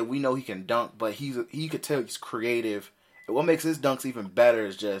 like, yeah, we know he can dunk, but he could tell he's creative. And what makes his dunks even better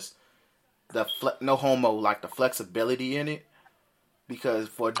is just the the flexibility in it. Because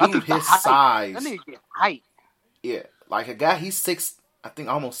for a dude his size, that nigga get height. Yeah, like a guy, he's I think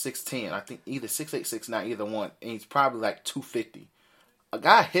almost 6'10". I think either 6'8", 6'9", either one, and he's probably like 250. A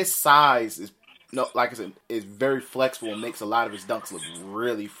guy his size is like I said, is very flexible and makes a lot of his dunks look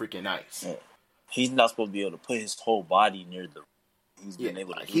really freaking nice. Yeah. He's not supposed to be able to put his whole body near the. He's been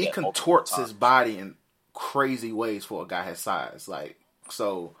able to. He contorts his body in crazy ways for a guy his size, like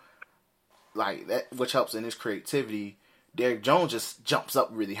that, which helps in his creativity. Derrick Jones just jumps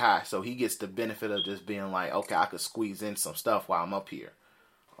up really high, so he gets the benefit of just being like, okay, I could squeeze in some stuff while I'm up here.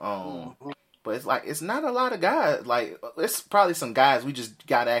 But it's like it's not a lot of guys. Like it's probably some guys we just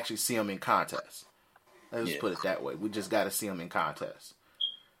gotta actually see them in contests. Let's just put it that way. We just gotta see them in contests.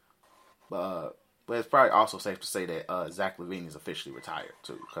 But it's probably also safe to say that Zach LaVine is officially retired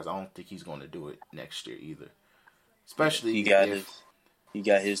too, because I don't think he's going to do it next year either. Especially he got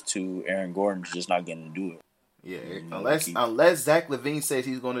his two. Aaron Gordon's just not going to do it. Yeah, unless Zach LaVine says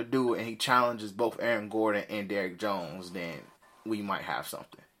he's going to do it and he challenges both Aaron Gordon and Derrick Jones, then we might have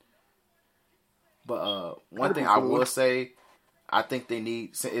something. But one thing I will say, I think they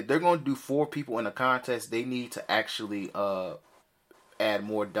need, if they're going to do 4 people in a contest, they need to actually add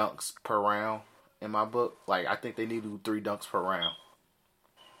more dunks per round. In my book, like I think they need to do 3 dunks per round.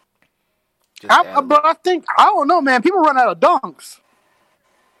 But I don't know, man. People run out of dunks.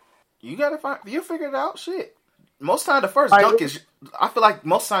 You figure it out. Shit. Most time the first dunk is. I feel like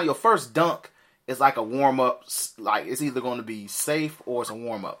most time your first dunk is like a warm up. Like it's either going to be safe or it's a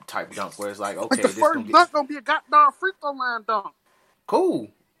warm up type dunk where it's like okay, the first dunk gonna be a goddamn free throw line dunk. Cool,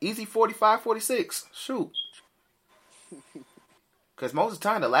 easy 45, 46. Shoot. Because most of the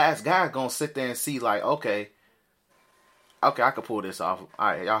time, the last guy gonna sit there and see like, okay, I can pull this off. All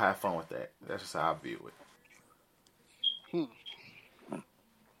right, y'all have fun with that. That's just how I view it.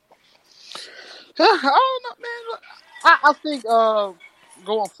 I don't know, man. I think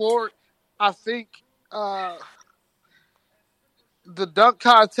going forward, I think the dunk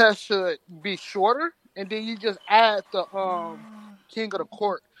contest should be shorter, and then you just add the king of the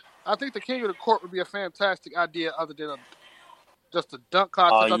court. I think the king of the court would be a fantastic idea, other than just a dunk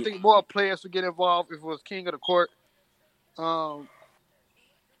contest. I think more players would get involved if it was king of the court. So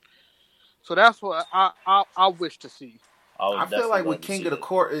that's what I wish to see. I feel like with king of the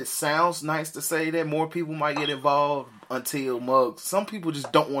court, it sounds nice to say that more people might get involved until mugs. Some people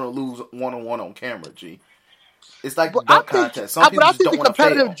just don't want to lose one-on-one on camera, G. It's like the dunk contest. Some people just don't want to fail. I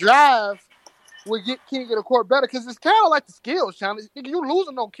think the competitive drive would get king of the court better because it's kind of like the skills challenge. You're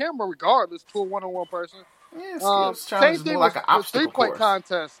losing on camera regardless to a one-on-one person. Yeah, skills challenge is more like an obstacle course. 3-point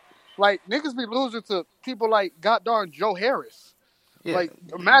contest. Like, niggas be losing to people like goddamn Joe Harris. Yeah. Like,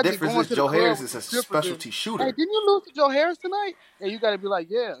 imagine difference going is to Joe the club Harris is a specialty shooter. Hey, didn't you lose to Joe Harris tonight? And you got to be like,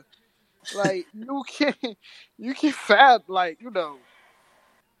 yeah. Like, you can't fat, like, you know.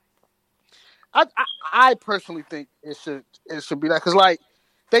 I personally think it should be that. Because, like,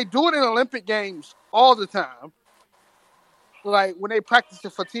 they do it in Olympic Games all the time. Like, when they practice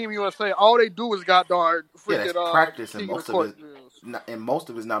it for Team USA, all they do is goddamn freaking practice, and most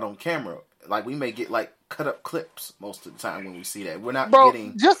of it's not on camera. Like, we may get, like, cut up clips most of the time when we see that. We're not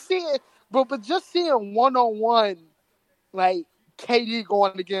getting... Just seeing one-on-one, like, KD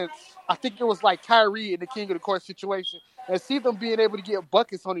going against, I think it was, like, Kyrie in the King of the Court situation, and see them being able to get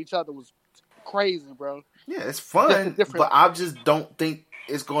buckets on each other was crazy, bro. Yeah, it's fun, but I just don't think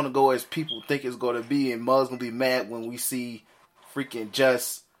it's going to go as people think it's going to be, and Mug's going to be mad when we see freaking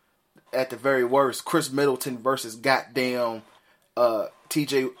just, at the very worst, Chris Middleton versus goddamn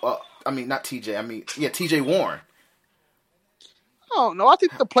TJ Warren. I don't know. I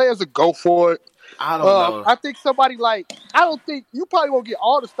think the players would go for it. I don't know. I think somebody I don't think, you probably won't get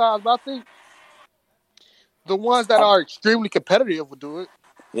all the stars, but I think the ones that are extremely competitive would do it.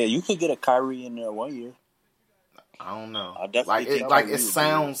 Yeah, you could get a Kyrie in there one year. I don't know. I definitely think it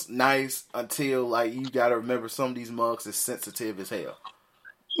sounds nice until like you got to remember some of these mugs is sensitive as hell.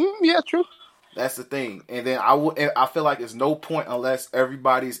 Yeah, true. That's the thing. And then I feel like there's no point unless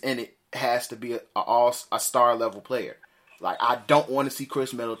everybody's in it has to be a star level player. Like I don't want to see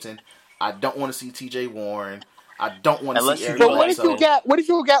Chris Middleton. I don't want to see TJ Warren. I don't want to see Eric But what if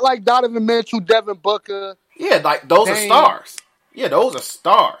you got like Donovan Mitchell, Devin Booker? Yeah, like those are stars. Yeah, those are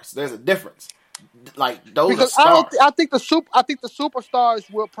stars. There's a difference. Like those are stars. I think the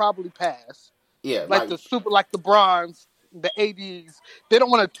superstars will probably pass. Yeah, like the Bronze, the ADs. They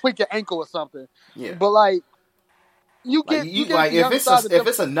don't want to tweak your ankle or something. Yeah, but like you get if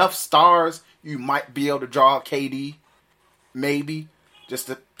it's enough stars, you might be able to draw KD, maybe just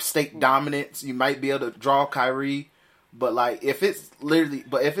to state dominance. You might be able to draw Kyrie, but like if it's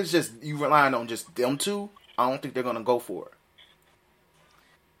just you relying on just them two, I don't think they're gonna go for it.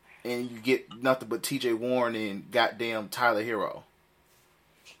 And you get nothing but TJ Warren and goddamn Tyler Hero.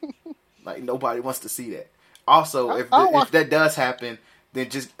 Like nobody wants to see that. Also, if that does happen, then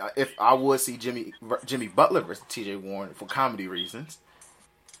if I would see Jimmy Butler versus TJ Warren for comedy reasons.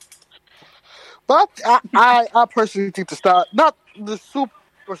 But I personally think the star, not the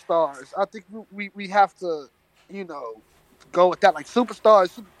superstars. I think we have to, go with that. Like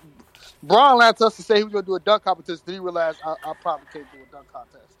superstars. Braun led us to say he was going to do a dunk competition. Then he realized I probably can't do a dunk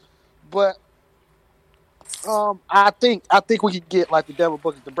contest. But I think we could get like the Devin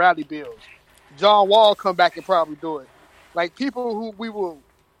Booker, the Bradley Bills. John Wall come back and probably do it. Like people who we will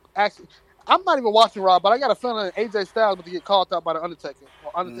actually. I'm not even watching Raw, but I got a feeling AJ Styles about to get called out by the Undertaker,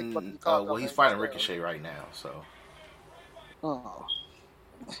 or Undertaker about to get called Well, out by he's AJ fighting Styles. Ricochet right now, so. Oh.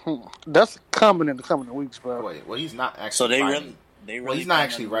 That's coming in the coming weeks, bro. Wait, well, he's not actually. So they fighting. really. Well, he's not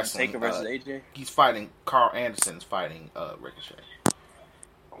actually wrestling. Taker versus AJ. He's fighting. Carl Anderson's fighting Ricochet.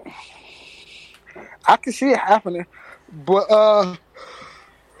 I can see it happening, but of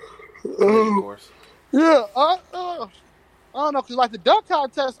course. Yeah, I don't know, cause like the dunk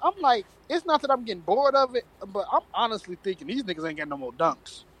contest, I'm like, it's not that I'm getting bored of it, but I'm honestly thinking these niggas ain't getting no more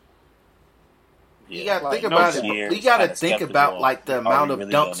dunks. You gotta think about it. You gotta think about like the amount of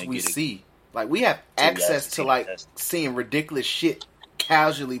dunks we see. Like we have access to like seeing ridiculous shit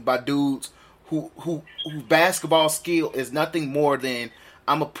casually by dudes who basketball skill is nothing more than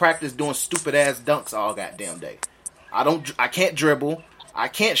I'ma practice doing stupid ass dunks all goddamn day. I can't dribble. I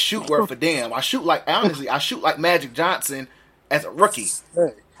can't shoot worth a damn. I shoot like Magic Johnson as a rookie.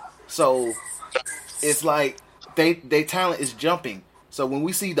 So it's like they talent is jumping. So when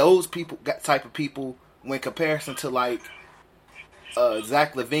we see those type of people, when comparison to like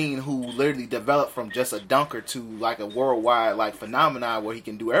Zach LaVine, who literally developed from just a dunker to like a worldwide like phenomenon where he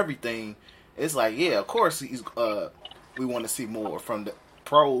can do everything, it's like yeah, of course we want to see more from the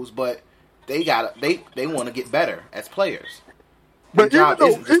pros, but they want to get better as players. But even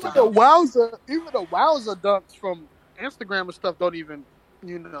the Wowza dunks from Instagram and stuff don't even,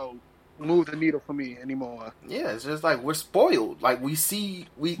 move the needle for me anymore. Yeah, it's just like we're spoiled. Like we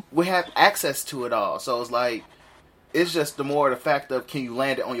have access to it all. So it's like it's just the more the fact of can you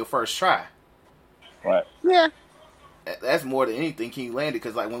land it on your first try? Right. Yeah. That's more than anything. Can you land it?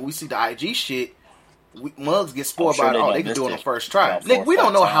 Because like when we see the IG shit, mugs get spoiled by it. They can do it on first try. Nick, we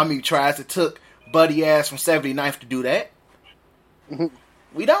don't know how many tries it took Buddy Ass from 79th to do that.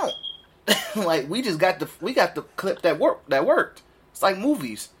 We don't. Like we got the clip that worked. It's like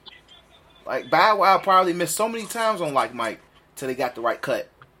movies. Like Bow Wow probably missed so many times on like Mike till they got the right cut.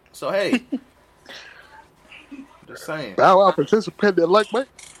 So hey, just saying. Bow Wow participated in like Mike.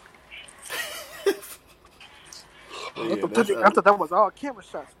 I thought that was all camera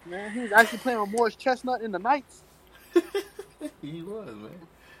shots, man. He was actually playing with Morris Chestnut in the Knights. He was, man.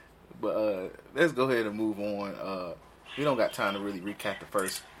 But let's go ahead and move on. We don't got time to really recap the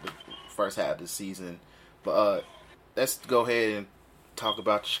first half of the season, but let's go ahead and talk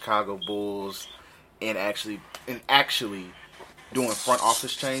about the Chicago Bulls and actually doing front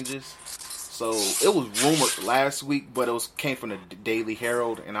office changes. So it was rumored last week, but came from the Daily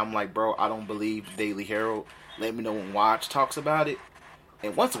Herald, and I'm like, bro, I don't believe the Daily Herald. Let me know when Woj talks about it.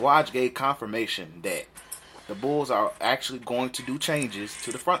 And once Woj gave confirmation that the Bulls are actually going to do changes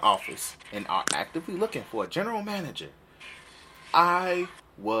to the front office and are actively looking for a general manager, I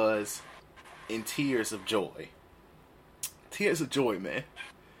was in tears of joy. Tears of joy, man.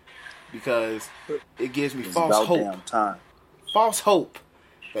 Because it gives me false hope. False hope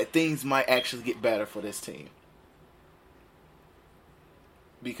that things might actually get better for this team.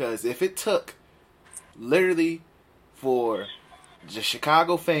 Because if it took literally for the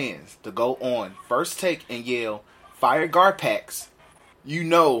Chicago fans to go on First Take and yell, fire Garpax,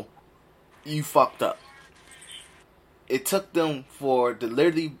 you fucked up. It took them to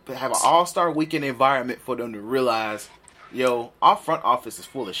literally have an all-star weekend environment for them to realize, our front office is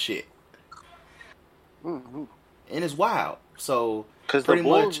full of shit. Mm-hmm. And it's wild. So, because the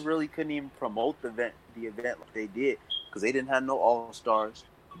Bulls really couldn't even promote the event like they did, because they didn't have no all-stars.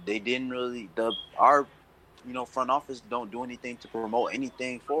 They didn't really our front office don't do anything to promote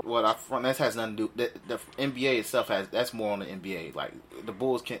anything for. Well, our front that has nothing to do. The NBA itself that's more on the NBA. Like the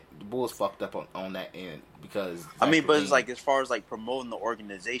Bulls fucked up on that end because but it's like as far as like promoting the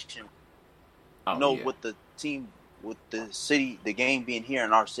organization. With the team, with the city, the game being here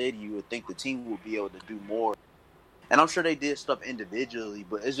in our city, you would think the team would be able to do more. And I'm sure they did stuff individually,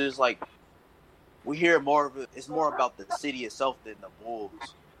 but it's just like we hear more of it. It's more about the city itself than the Bulls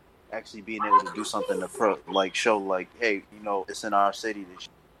actually being able to do something to show like, hey, it's in our city this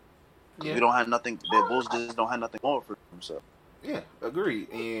year. Yeah. We don't have nothing. The Bulls just don't have nothing going for themselves. Yeah, agreed.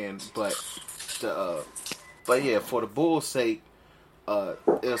 But for the Bulls' sake, it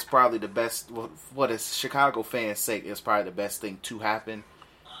was probably the best. For the Chicago fans' sake, it's probably the best thing to happen.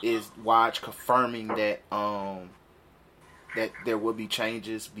 Is Woj confirming that that there will be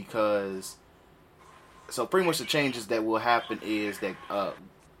changes because. So pretty much the changes that will happen is that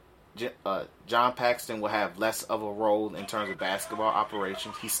John Paxson will have less of a role in terms of basketball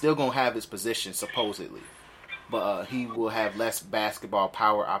operations. He's still going to have his position, supposedly. But he will have less basketball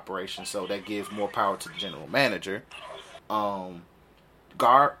power operations, so that gives more power to the general manager.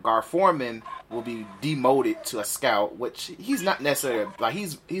 Gar Foreman will be demoted to a scout, which he's not necessarily like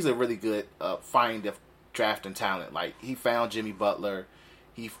he's a really good find of drafting talent. Like he found Jimmy Butler,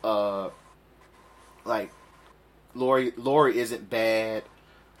 he like Laurie isn't bad.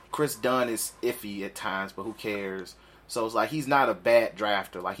 Chris Dunn is iffy at times, but who cares? So it's like he's not a bad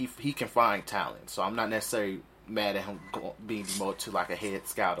drafter. Like he can find talent. So I'm not necessarily mad at him being demoted to like a head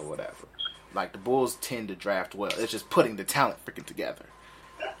scout or whatever. Like the Bulls tend to draft well. It's just putting the talent freaking together.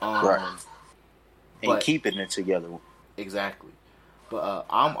 Right. And keeping it together. Exactly. But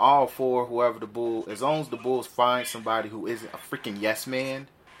I'm all for whoever the Bulls, as long as the Bulls find somebody who isn't a freaking yes man.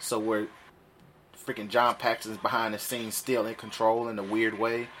 So where freaking John Paxson's behind the scenes still in control in a weird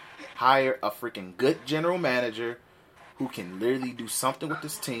way. Hire a freaking good general manager who can literally do something with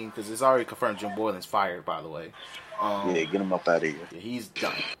this team, because it's already confirmed Jim Boylan's fired, by the way. Get him up out of here. Yeah, he's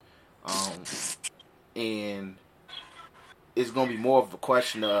done. And it's going to be more of a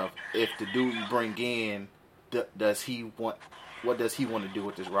question of if the dude you bring in, what does he want to do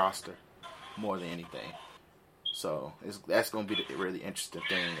with this roster more than anything. So that's going to be the really interesting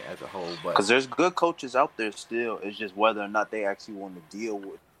thing as a whole. Because there's good coaches out there still. It's just whether or not they actually want to deal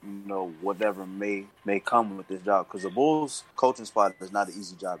with, whatever may come with this job. Because the Bulls coaching spot is not an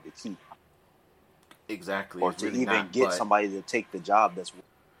easy job to keep. Exactly. Or to really even get somebody to take the job that's,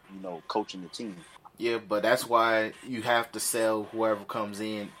 coaching the team. Yeah, but that's why you have to sell whoever comes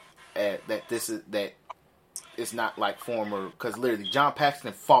in that it's not like former, because literally John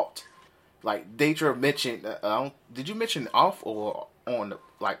Paxson fought. Like Deidre mentioned, did you mention off or on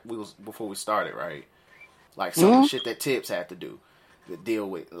before we started, right? Like some of the shit that Tibbs had to do to deal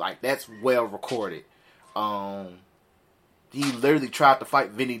with, like that's well recorded. He literally tried to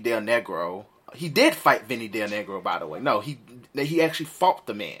fight Vinny Del Negro. He did fight Vinny Del Negro, by the way. No, he actually fought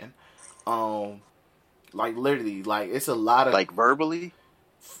the man. Like literally, like it's a lot of like verbally.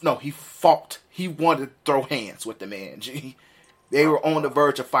 No, he fought. He wanted to throw hands with the man. G. They were on the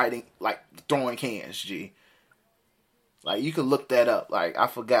verge of fighting, like throwing hands. G. Like you can look that up. Like I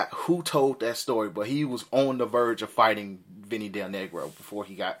forgot who told that story, but he was on the verge of fighting Vinny Del Negro before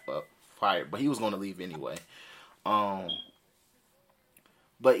he got fired. But he was going to leave anyway. But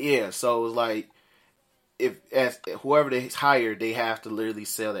yeah, so it's like whoever they hire, they have to literally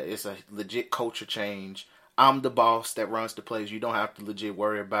sell that it's a legit culture change. I'm the boss that runs the place. You don't have to legit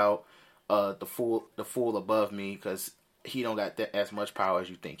worry about the fool above me, because he don't got that as much power as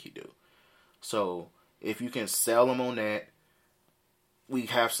you think he do. So if you can sell him on that, we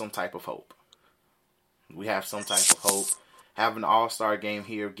have some type of hope. Having an all-star game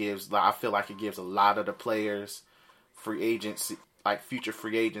here I feel like it gives a lot of the players, free agents, like future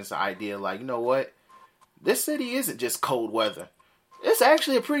free agents, the idea like, you know what? This city isn't just cold weather. It's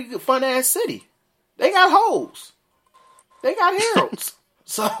actually a pretty good, fun-ass city. They got hoes. They got heralds.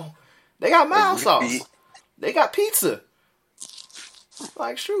 So, they got mild sauce. They got pizza.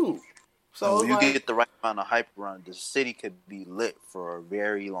 Like, shoot. So when you get the right amount of hype around, the city could be lit for a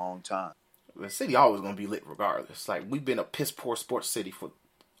very long time. The city always going to be lit regardless. Like, we've been a piss-poor sports city for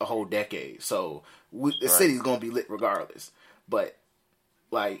a whole decade. So, the city's going to be lit regardless. But,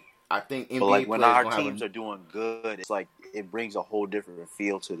 like, I think NBA like when our teams are doing good, it's like it brings a whole different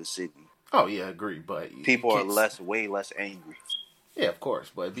feel to the city. Oh yeah, I agree. But people are way less angry. Yeah, of course.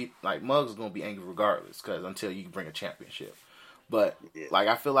 But like Muggs is gonna be angry regardless, because until you can bring a championship. But like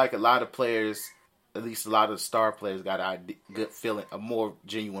I feel like a lot of players, at least a lot of the star players, got a good feeling, a more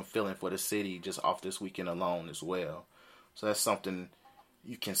genuine feeling for the city just off this weekend alone as well. So that's something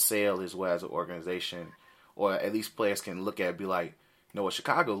you can sell as well as an organization, or at least players can look at and be like, you know what,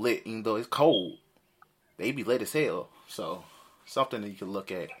 Chicago lit, even though it's cold, they be lit as hell. So something that you can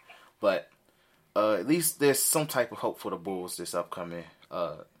look at. But at least there's some type of hope for the Bulls this upcoming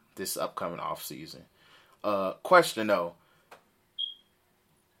off season. Question though,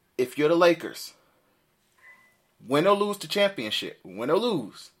 if you're the Lakers, win or lose the championship, do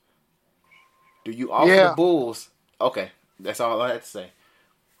you offer the Bulls? Okay, that's all I had to say.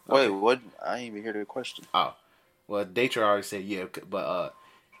 Wait, what? I didn't even hear the question. Oh. Well, Deidre already said yeah, but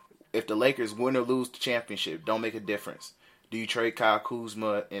if the Lakers win or lose the championship, don't make a difference. Do you trade Kyle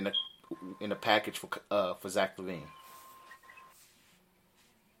Kuzma in a package for Zach LaVine?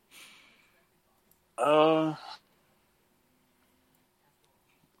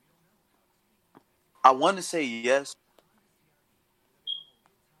 I want to say yes,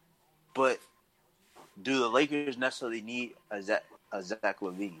 but do the Lakers necessarily need a Zach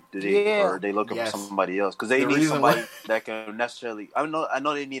LaVine? Do they, or are they looking for somebody else? Because they need somebody that can necessarily. I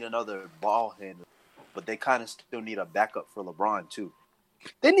know they need another ball handler, but they kind of still need a backup for LeBron too.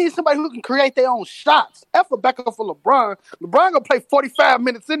 They need somebody who can create their own shots. F a backup for LeBron. LeBron gonna play 45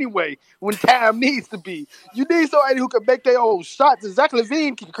 minutes anyway when time needs to be. You need somebody who can make their own shots. And Zach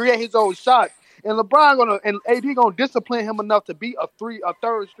LaVine can create his own shots. And LeBron and AD gonna discipline him enough to be a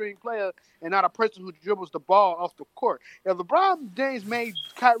third string player and not a person who dribbles the ball off the court. If LeBron James made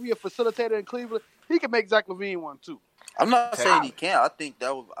Kyrie a facilitator in Cleveland, he can make Zach LaVine one too. I'm not saying he can't. I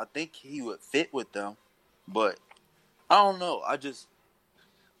think he would fit with them, but I don't know.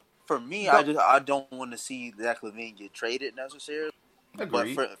 For me, I don't want to see Zach LaVine get traded necessarily.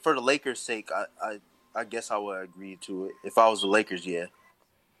 Agreed. But for the Lakers' sake, I guess I would agree to it. If I was the Lakers, yeah.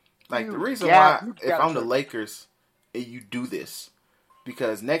 Like, the reason why, if I'm the Lakers, and you do this,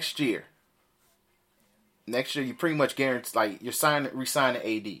 because next year, you pretty much guarantee, like, you're re-signing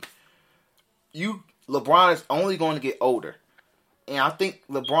AD. LeBron is only going to get older. And I think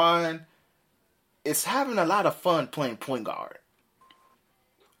LeBron is having a lot of fun playing point guard.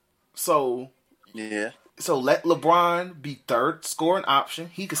 So, yeah. So let LeBron be third scoring option.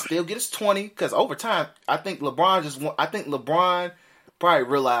 He could still get his 20, because over time, I think LeBron probably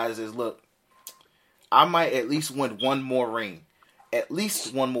realizes, look, I might at least win one more ring. At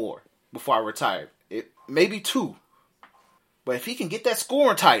least one more before I retire. Maybe two. But if he can get that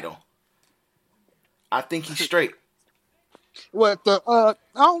scoring title, I think he's straight. I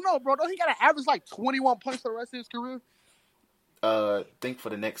don't know, bro. Don't he got to average like 21 points for the rest of his career? Think for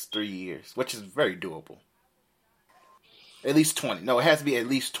the next 3 years, which is very doable. At least 20. No, it has to be at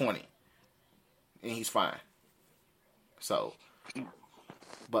least 20. And he's fine. So,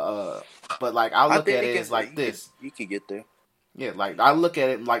 but like, I look at it as like this. You could get there. Yeah, like, I look at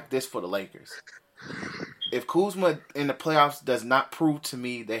it like this for the Lakers. If Kuzma in the playoffs does not prove to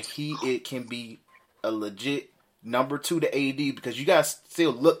me that it can be a legit number 2 to AD, because you guys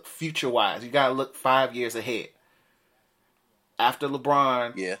still look future-wise. You got to look 5 years ahead. After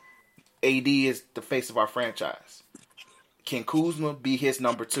LeBron, yeah, AD is the face of our franchise. Can Kuzma be his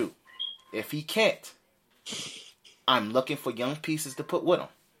number 2? If he can't, I'm looking for young pieces to put with him.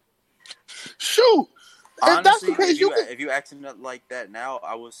 Shoot! Honestly, if you acting like that now,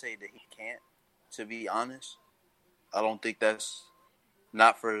 I would say that he can't. To be honest, I don't think that's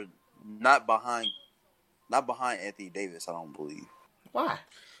not behind Anthony Davis. I don't believe. Why?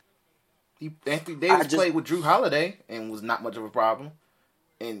 Anthony Davis played with Drew Holiday and was not much of a problem.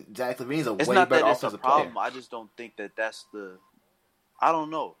 And Zach LaVine's a way better offensive player. I just don't think that's the. I don't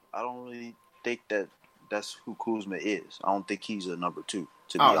know. I don't really think that's who Kuzma is. I don't think he's a number 2.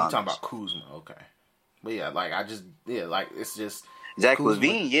 To be honest. You're talking about Kuzma, okay? But yeah, like it's just Zach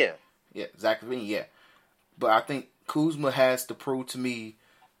LaVine, yeah. Yeah, Zach LaVine, yeah. But I think Kuzma has to prove to me,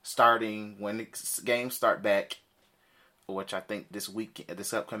 starting when the games start back, which I think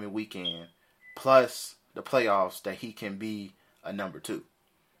this upcoming weekend, plus the playoffs, that he can be a number 2.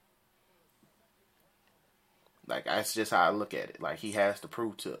 Like, that's just how I look at it. Like, he has to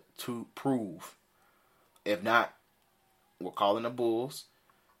prove to prove. If not, we're calling the Bulls.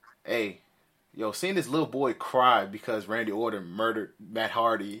 Hey, seeing this little boy cry because Randy Orton murdered Matt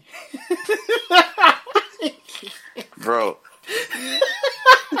Hardy. Bro.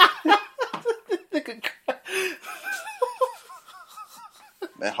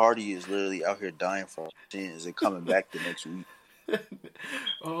 Matt Hardy is literally out here dying for sins and coming back the next week.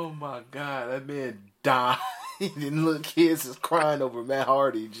 Oh my God, that man died. And little kids is crying over Matt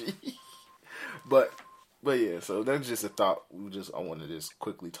Hardy. G. But yeah, so that's just a thought I wanted to just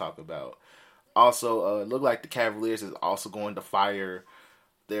quickly talk about. Also, look like the Cavaliers is also going to fire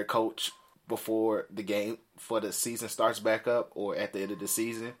their coach before the season starts back up, or at the end of the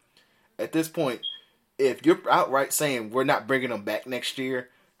season. At this point, if you're outright saying we're not bringing them back next year,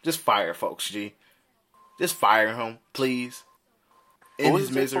 just fire folks, G. Just fire him, please. In his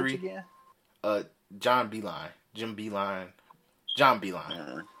misery. Jim Beeline.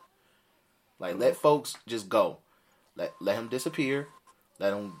 Like, let folks just go. Let him disappear.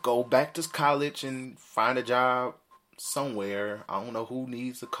 Let him go back to college and find a job somewhere. I don't know who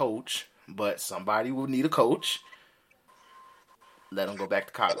needs a coach, but somebody will need a coach. Let him go back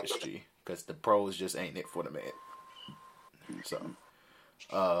to college, G. Because the pros just ain't it for the man. So,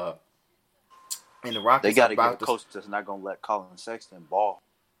 and the Rockets, they got to get a coach that's not going to let Colin Sexton ball.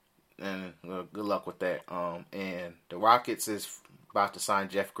 And good luck with that. And the Rockets is about to sign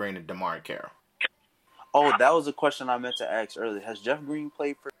Jeff Green and DeMar Carroll. Oh, that was a question I meant to ask earlier. Has Jeff Green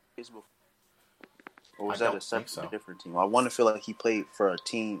played for his before? Or was that a separate, different team? I want to feel like he played for a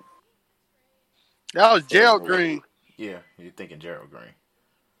team. That was Gerald Green. Yeah, you're thinking Gerald Green.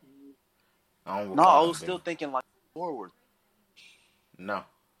 I was still thinking like forward. No.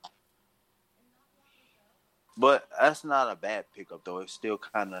 But that's not a bad pickup, though. It still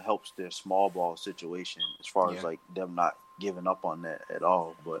kind of helps their small ball situation as far as like them not giving up on that at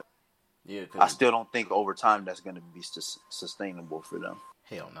all. But yeah, I still don't think over time that's going to be sustainable for them.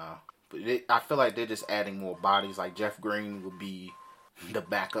 Hell no. Nah. But I feel like they're just adding more bodies. Like Jeff Green would be the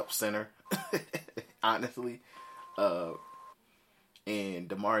backup center, honestly. And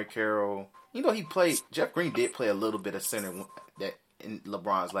Damari Carroll, Jeff Green did play a little bit of center that in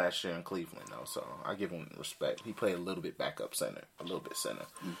LeBron's last year in Cleveland, though. So I give him respect. He played a little bit backup center, a little bit center.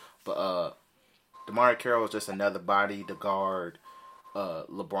 But Damari Carroll is just another body to guard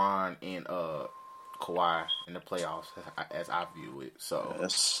LeBron and Kawhi in the playoffs, as I view it. So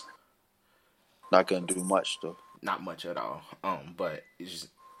that's not gonna do much, though. Not much at all. But it's just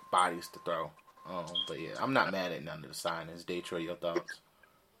bodies to throw. But yeah, I'm not mad at none of the signings. Detroit, your thoughts?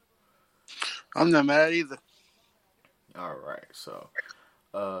 I'm not mad either. All right, so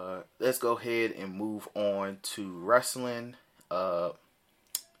let's go ahead and move on to wrestling.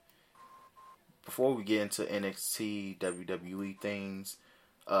 Before we get into NXT, WWE things,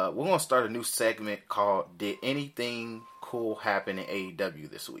 we're going to start a new segment called Did Anything Cool Happen in AEW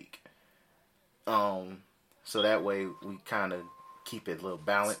this week? So that way we kind of keep it a little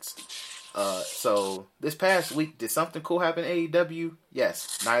balanced. So this past week, did something cool happen in AEW?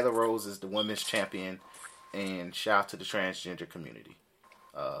 Yes, Nyla Rose is the women's champion, and shout out to the transgender community.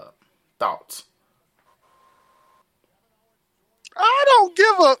 Thoughts? I don't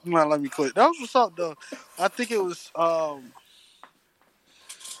give up. No, let me quit. That was what's up, though. I think it was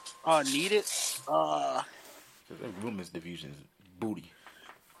needed. The women's division's booty.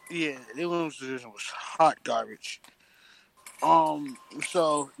 Yeah, the women's division was hot garbage.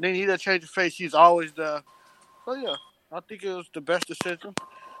 So they need to change the face. She's always there. So yeah, I think it was the best decision.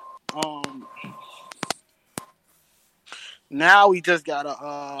 Now we just gotta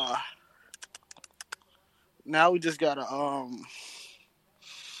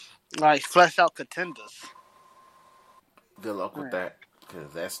like flesh out contenders. Good luck with that,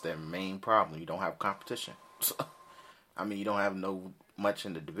 because that's their main problem. You don't have competition. So, I mean, you don't have much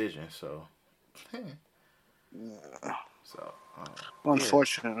in the division. So, yeah. So,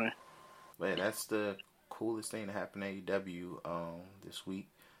 unfortunately, yeah. But that's the coolest thing to happen to AEW this week.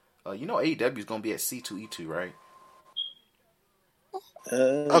 AEW is gonna be at C2E2, right?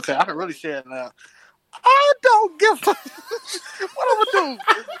 Okay, I can really say it now. I don't give a what I'm gonna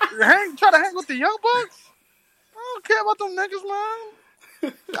do. Try to hang with the Young Bucks? I don't care about them niggas,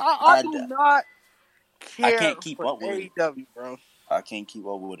 man. I do not care. I can't keep up with AEW, bro. I can't keep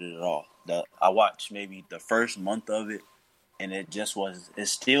up with it at all. I watched maybe the first month of it, and it just was.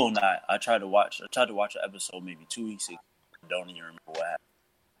 It's still not. I tried to watch an episode maybe 2 weeks ago. I don't even remember what happened.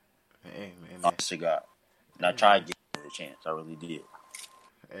 Hey man, honest to God. And I tried to give it a chance. I really did.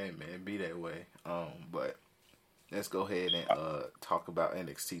 Hey man, be that way. But let's go ahead and talk about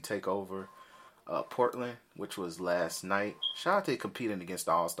NXT Takeover Portland, which was last night. Shout out to competing against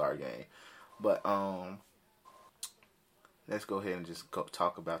the All-Star game. But let's go ahead and just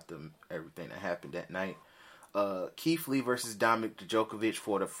talk about everything that happened that night. Keith Lee versus Dominic Djokovic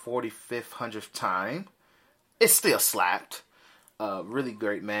for the 45th time. It still slapped. Really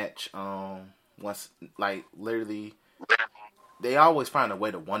great match. Literally, they always find a way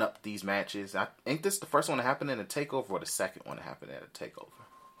to one-up these matches. I think this is the first one that happened in a takeover, or the second one that happened at a takeover.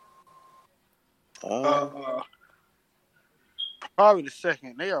 Probably the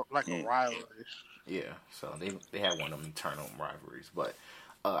second. They are like a rivalry. Yeah, so they had one of them eternal rivalries. But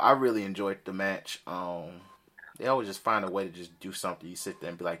I really enjoyed the match. They always just find a way to just do something. You sit there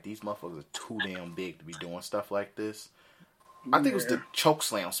and be like, these motherfuckers are too damn big to be doing stuff like this. I think it was the choke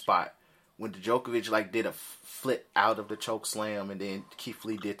slam spot when Djokovic did a flip out of the choke slam, and then Keith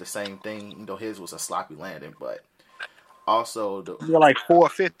Lee did the same thing. His was a sloppy landing, but also you're like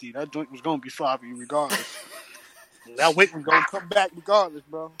 450. That joint was gonna be sloppy regardless. That weight was gonna come back regardless,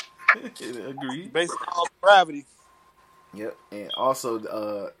 bro. Agreed. Based on gravity. Yep, and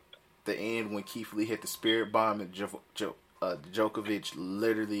also the end when Keith Lee hit the spirit bomb and Djokovic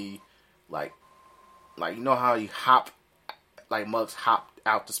literally you know how you hop. Like Muggs hopped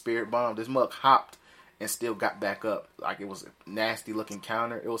out the spirit bomb. This mug hopped and still got back up. Like it was a nasty looking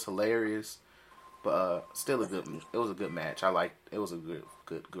counter. It was hilarious, but still it was a good match. It was a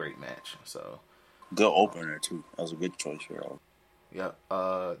great match. So good opener too. That was a good choice for y'all. Yep.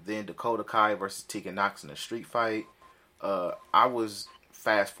 Then Dakota Kai versus Tegan Nox in a street fight. I was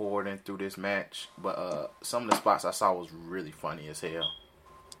fast forwarding through this match, but some of the spots I saw was really funny as hell.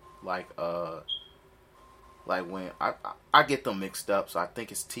 Like when I get them mixed up, so I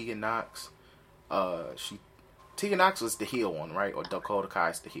think it's Tegan Nox. Tegan Nox was the heel one, right? Or Dakota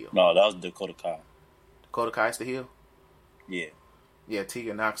Kai's the heel? No, that was Dakota Kai. Dakota Kai's the heel. Yeah. Yeah,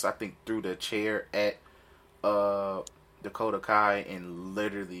 Tegan Knox, I think, threw the chair at Dakota Kai and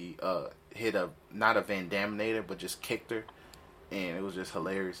literally hit not a Van Daminator, but just kicked her. And it was just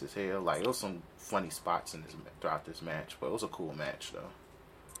hilarious as hell. Like, it was some funny spots throughout this match, but it was a cool match, though.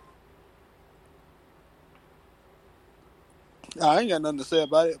 I ain't got nothing to say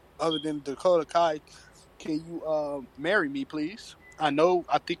about it other than Dakota Kai. Can you marry me, please? I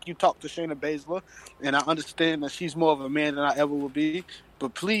think you talked to Shayna Baszler, and I understand that she's more of a man than I ever will be.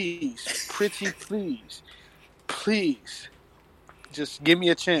 But please, pretty please, just give me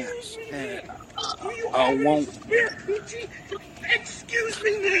a chance, and I won't. Excuse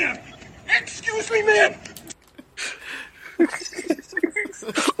me, ma'am. Excuse me, ma'am.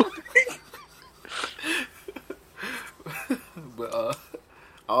 But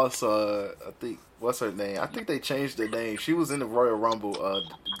also, I think, what's her name? I think they changed the name. She was in the Royal Rumble.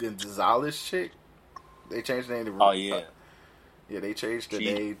 Gonzalez chick. They changed the name to. Oh yeah. Yeah, they changed the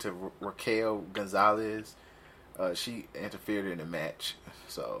name to Raquel Gonzalez. She interfered in the match.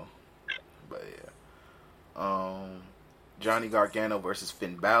 So, but yeah. Johnny Gargano versus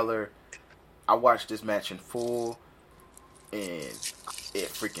Finn Balor. I watched this match in full, and it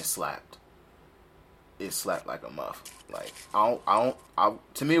freaking slapped. It slapped like a muff. Like,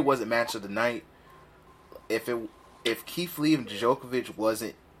 to me, it wasn't match of the night. If Keith Lee and Djokovic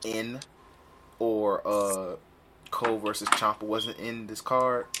wasn't in, or Cole versus Ciampa wasn't in this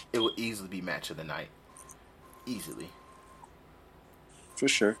card, it would easily be match of the night. Easily. For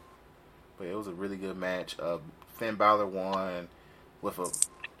sure. But it was a really good match. Finn Balor won with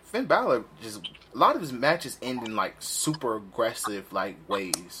Finn Balor just, a lot of his matches end in like super aggressive like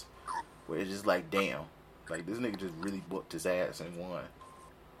ways, where it's just like, damn, like this nigga just really whooped his ass and won.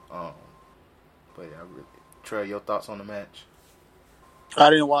 But yeah, Trey, your thoughts on the match?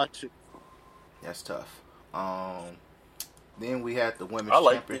 I didn't watch it. That's tough. Then we had the women's I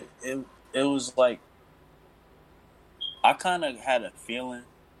liked champion. It was like, I kind of had a feeling.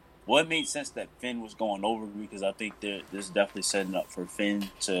 Well, it made sense that Finn was going over because I think this is definitely setting up for Finn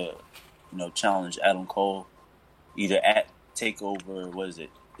to, challenge Adam Cole, either at Takeover. What is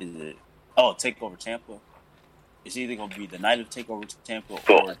it? Takeover Tampa. It's either going to be the night of Takeover Tampa,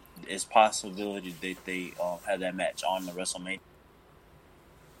 or it's possibility that they have that match on the WrestleMania.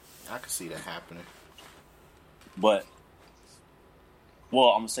 I could see that happening. But, well,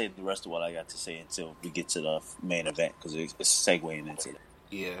 I'm going to say the rest of what I got to say until we get to the main event, because it's segueing into that.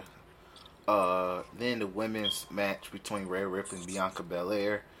 Yeah. Then the women's match between Rhea Ripley and Bianca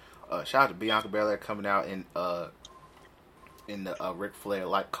Belair. Shout out to Bianca Belair coming out in the Ric Flair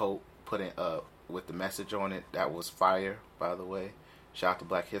like coat, putting with the message on it. That was fire, by the way. Shout out to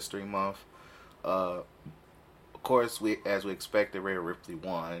Black History Month. Of course, as we expected, Rhea Ripley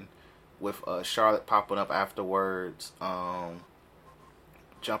won, with Charlotte popping up afterwards,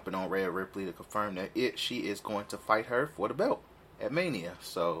 jumping on Rhea Ripley to confirm that she is going to fight her for the belt at Mania.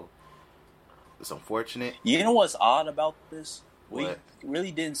 So it's unfortunate. You know what's odd about this? What? We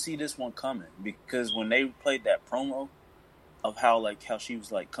really didn't see this one coming, because when they played that promo of how she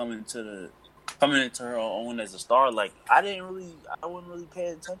was like coming into her own as a star, like I wasn't really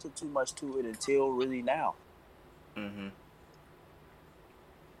paying attention too much to it until really now. Mm-hmm.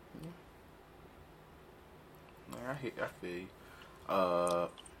 Yeah. I feel you.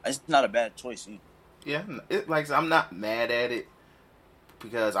 It's not a bad choice either. Yeah, I'm not mad at it,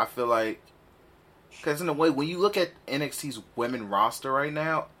 because I feel like, because in a way, when you look at NXT's women roster right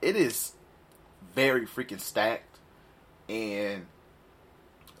now, it is very freaking stacked, and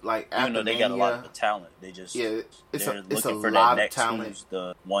like even though they got a lot of talent, they just it's a lot of talent. Who's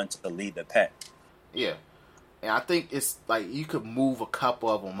the one to lead the pack? Yeah, and I think it's like you could move a couple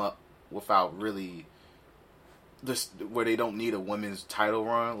of them up without really. Where they don't need a women's title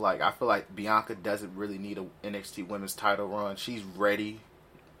run. Like, I feel like Bianca doesn't really need a NXT women's title run. She's ready,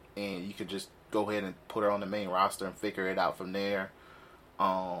 and you could just go ahead and put her on the main roster and figure it out from there.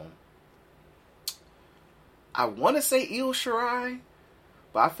 I want to say Io Shirai,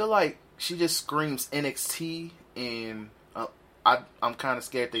 but I feel like she just screams NXT, and I'm kind of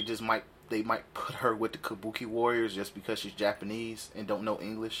scared they might put her with the Kabuki Warriors just because she's Japanese and don't know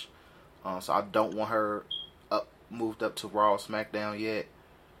English. So I don't want her moved up to Raw or SmackDown yet.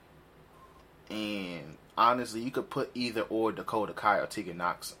 And honestly, you could put either or Dakota Kai or Tegan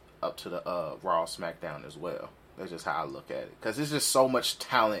Knox up to the Raw or SmackDown as well. That's just how I look at it, because there's just so much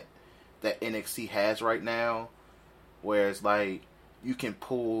talent that NXT has right now, whereas like you can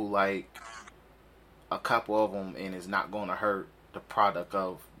pull like a couple of them and it's not going to hurt the product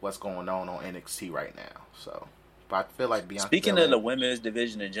of what's going on NXT right now. So, but I feel like Bianca. Speaking of the women's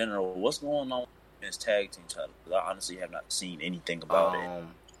division in general, what's going on women's tag team title? I honestly have not seen anything about it.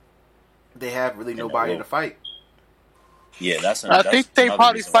 They have really nobody to fight. Yeah, that's I think they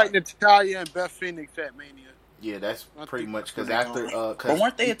probably fighting why. Natalia and Beth Phoenix at Mania. Yeah, that's pretty much because after. But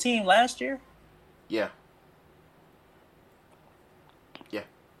weren't they a team last year? Yeah. Yeah.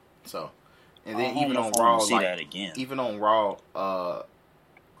 So, and then even on Raw, even on Raw,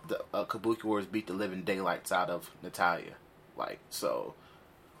 the Kabuki Warriors beat the living daylights out of Natalia, like so.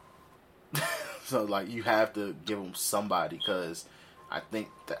 So like you have to give them somebody because I think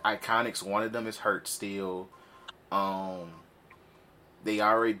the Iconics, one of them is hurt still. They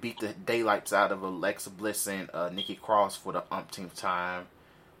already beat the daylights out of Alexa Bliss and Nikki Cross for the umpteenth time.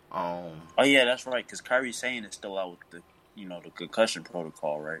 Oh yeah, that's right. Because Kairi Sane is still out with the concussion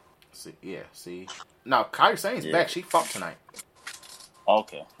protocol, right? See. No, Kairi Sane's back. She fought tonight.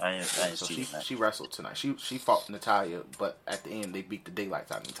 Okay, I didn't see that. She wrestled tonight. She fought Natalia, but at the end they beat the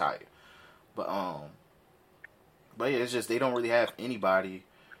daylights out of Natalia. But yeah, it's just they don't really have anybody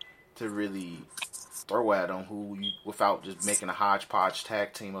to really throw at them without just making a hodgepodge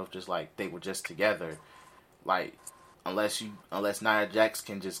tag team of just like they were just together. Like unless Nia Jax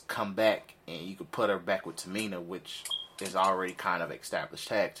can just come back and you could put her back with Tamina, which is already kind of established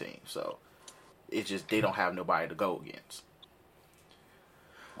tag team. So it's just they don't have nobody to go against.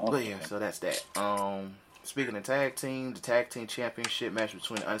 Okay. But yeah, so that's that. Speaking of tag team, the tag team championship match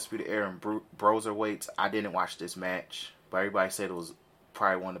between the Undisputed Era and Broserweights. I didn't watch this match, but everybody said it was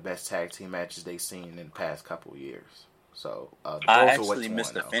probably one of the best tag team matches they've seen in the past couple of years. So I actually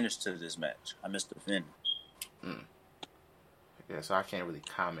missed the finish to this match. I missed the finish. Yeah, so I can't really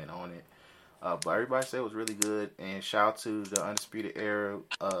comment on it. But everybody said it was really good, and shout out to the Undisputed Era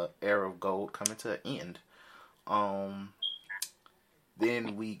of Gold coming to an end.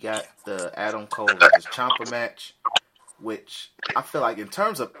 Then we got the Adam Cole versus Ciampa match, which I feel like in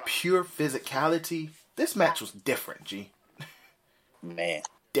terms of pure physicality, this match was different, G. Man.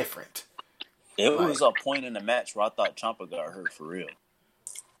 Different. It was a point in the match where I thought Ciampa got hurt for real.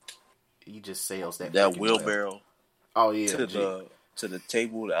 He just sails that wheelbarrow. Oh yeah, to the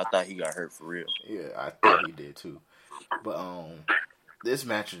table. I thought he got hurt for real. Yeah, I thought he did too. But this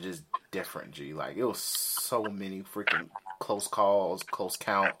match was just different, G. Like it was so many freaking close calls, close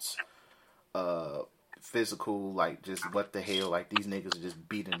counts, physical, like just what the hell, like these niggas are just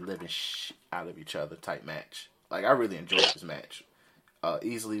beating the living shit out of each other type match. Like I really enjoyed this match.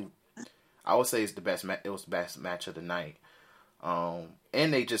 Easily, I would say it's the best. It was the best match of the night.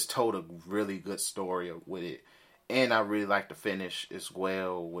 And they just told a really good story with it. And I really liked the finish as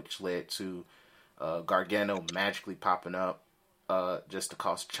well, which led to Gargano magically popping up just to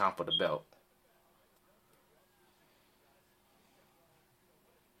cost Ciampa the belt.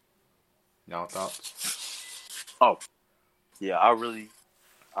 Y'all thoughts? Oh, yeah, I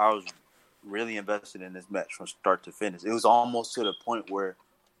was really invested in this match from start to finish. It was almost to the point where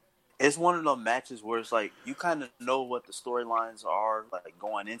it's one of those matches where it's like you kind of know what the storylines are like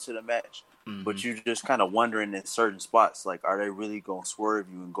going into the match, but you're just kind of wondering in certain spots, like, are they really going to swerve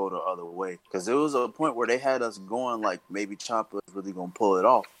you and go the other way? Because there was a point where they had us going like maybe Ciampa is really going to pull it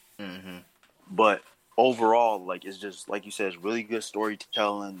off. But overall, like, it's just, like you said, it's really good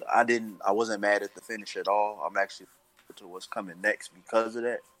storytelling. I wasn't mad at the finish at all. I'm actually looking to what's coming next because of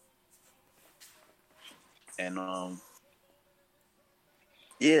that. And,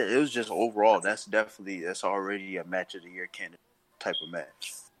 yeah, it was just overall, that's already a match of the year candidate type of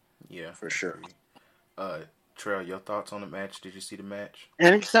match. Yeah. For sure. Trail, your thoughts on the match? Did you see the match?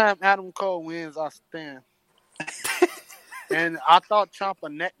 Anytime Adam Cole wins, I stand. And I thought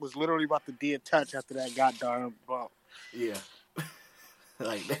Ciampa's neck was literally about to detach after that goddamn bump. Yeah.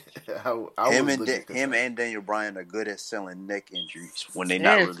 Like him and Daniel Bryan are good at selling neck injuries when they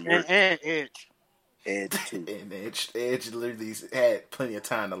not really hurt. And Edge. Edge too. And Edge literally had plenty of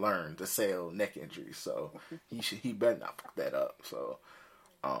time to learn to sell neck injuries, so he better not fuck that up. So,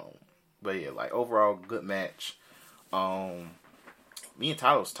 but yeah, like overall good match. Me and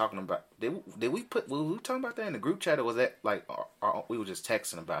Tyler was talking about were we talking about that in the group chat, or was that like we were just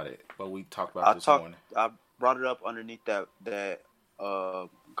texting about it? But we talked about this morning. I brought it up underneath that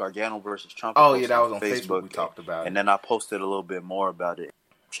Gargano versus Ciampa. Oh yeah, that was on Facebook. We talked about it, and then I posted a little bit more about it in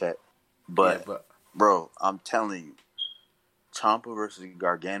the chat. But bro, I'm telling you, Ciampa versus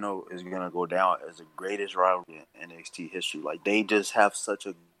Gargano is gonna go down as the greatest rivalry in NXT history. Like, they just have such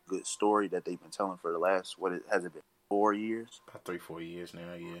a good story that they've been telling for the last, has it been, 4 years? About 3-4 years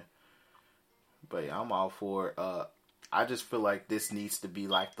now, yeah. But yeah, I'm all for it. I just feel like this needs to be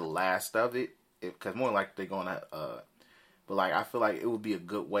like the last of it, because more like they're gonna. But like I feel like it would be a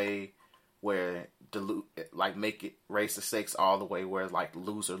good way where make it raise the stakes all the way where like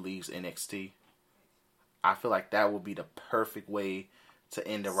loser leaves NXT. I feel like that would be the perfect way to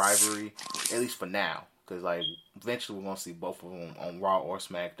end the rivalry, at least for now. Because like eventually we're gonna see both of them on Raw or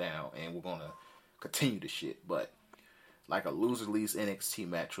SmackDown, and we're gonna continue the shit. But like a loser leaves NXT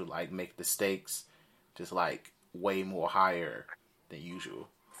match would like make the stakes just like way more higher than usual.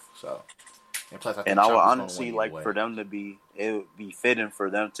 So, and plus I think I would Ciampa's gonna honestly win like anyway. for them to be, it would be fitting for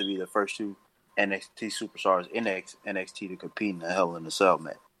them to be the first two NXT superstars in NXT to compete in the Hell in a Cell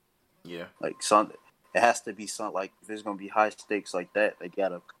match. Yeah. Like something, it has to be something like if it's gonna be high stakes like that, they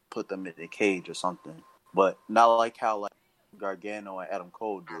gotta put them in the cage or something. But not like how like Gargano and Adam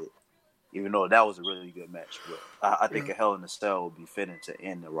Cole did. Even though that was a really good match, but I think a Hell in a Cell would be fitting to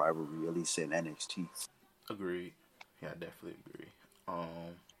end the rivalry, at least in NXT. Agreed. Yeah, I definitely agree.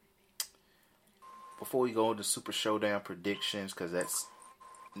 Before we go into Super Showdown predictions, because that's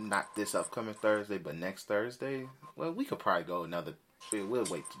not this upcoming Thursday, but next Thursday. Well, we could probably go another. We'll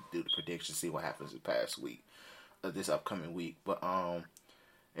wait to do the predictions, see what happens this past week, this upcoming week. But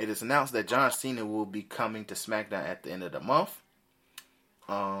it is announced that John Cena will be coming to SmackDown at the end of the month.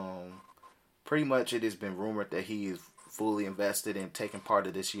 Pretty much it has been rumored that he is fully invested in taking part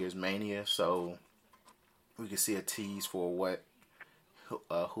of this year's Mania, so we can see a tease for what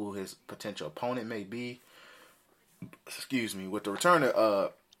who his potential opponent may be. Excuse me. With the return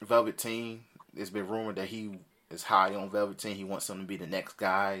of Velveteen, it's been rumored that he is high on Velveteen. He wants him to be the next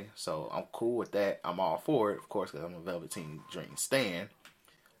guy, so I'm cool with that. I'm all for it, of course, because I'm a Velveteen Dream stan.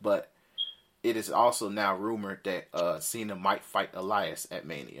 But it is also now rumored that Cena might fight Elias at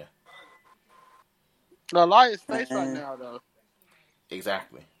Mania. Elias face right now, though.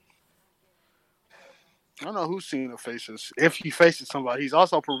 Exactly. I don't know who Cena faces. If he faces somebody, he's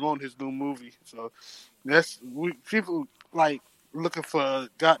also promoting his new movie. So people like looking for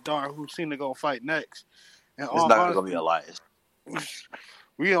goddamn who Cena gonna fight next. And It's not gonna be Elias.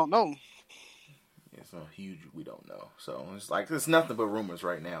 We don't know. It's not huge. We don't know. So it's nothing but rumors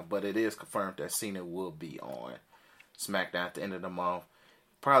right now. But it is confirmed that Cena will be on SmackDown at the end of the month.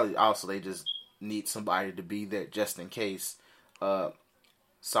 Probably also they just need somebody to be there just in case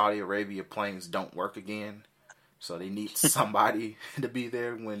Saudi Arabia planes don't work again. So they need somebody to be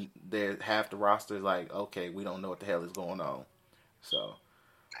there when they're half the roster is like, okay, we don't know what the hell is going on. So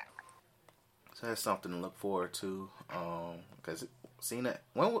that's something to look forward to. Because Cena,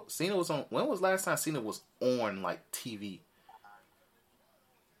 when was last time Cena was on like TV?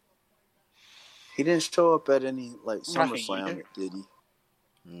 He didn't show up at any like SummerSlam, did he?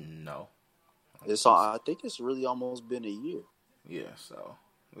 No. I think it's really almost been a year. Yeah, so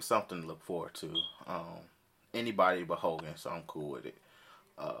it's something to look forward to. Anybody but Hogan, so I'm cool with it.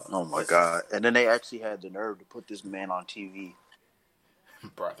 Oh my God! And then they actually had the nerve to put this man on TV.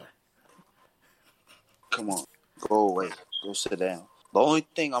 Brother, come on, go away, go sit down. The only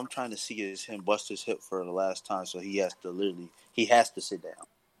thing I'm trying to see is him bust his hip for the last time, so he has to sit down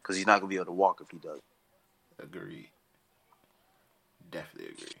because he's not gonna be able to walk if he does. Agreed.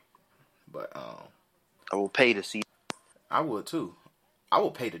 Definitely agree. But I will pay to see. I would too. I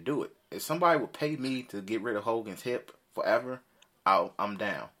would pay to do it. If somebody would pay me to get rid of Hogan's hip forever, I'm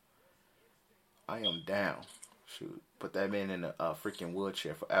down. I am down. Shoot, put that man in a freaking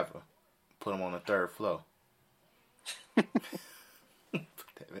wheelchair forever. Put him on the third floor. Put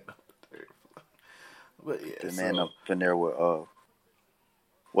that man on the third floor. But yeah, the man up in there with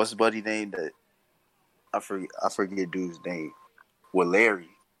what's his buddy name that I forget dude's name with Larry.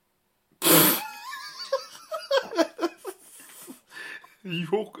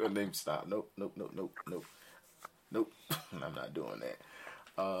 Name stop. Nope. I'm not doing that.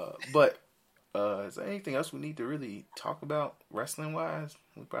 But is there anything else we need to really talk about wrestling wise?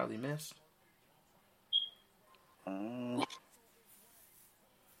 We probably missed. I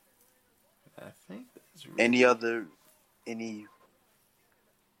think that's really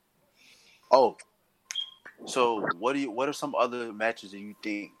So what are some other matches that you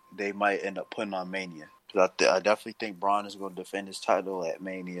think they might end up putting on Mania? Because I definitely think Braun is going to defend his title at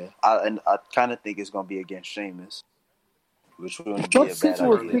Mania. I kind of think it's going to be against Sheamus, which wouldn't be a bad idea. I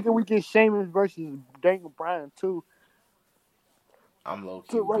was thinking we get Sheamus versus Daniel Bryan too. I'm low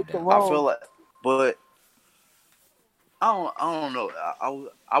key. I feel like, but I don't know.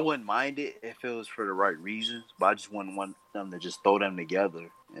 I wouldn't mind it if it was for the right reasons, but I just wouldn't want them to just throw them together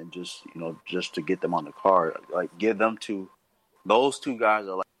and just to get them on the card. Like give them those two guys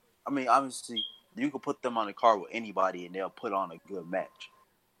are like. I mean, obviously you can put them on the card with anybody and they'll put on a good match,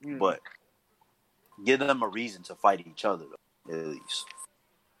 but give them a reason to fight each other though, at least.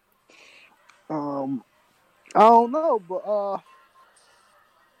 I don't know, but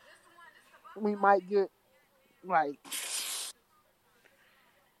we might get like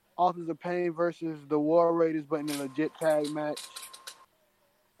Authors of Pain versus the War Raiders, but in a legit tag match.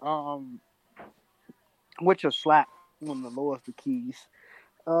 Which a slap when the lowest the keys.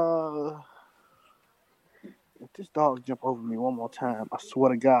 If this dog jump over me one more time, I swear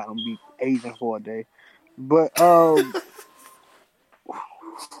to God, I'm gonna be Asian for a day. But I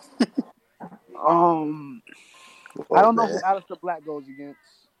don't know who Aleister Black goes against.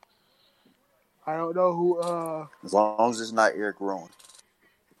 I don't know who. As long as it's not Eric Rowan.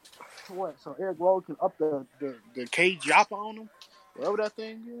 What? So Eric Rowan can up the cage yappa on him, whatever that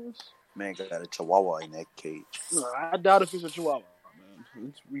thing is. Man got a chihuahua in that cage. No, I doubt if it's a chihuahua,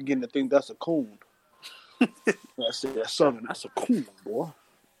 man. We getting to think that's a coon. That's southern. That's a coon, boy.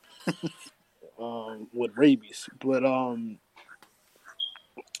 With rabies, but I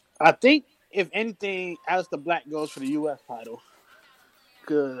think if anything, Aleister Black goes for the U.S. title.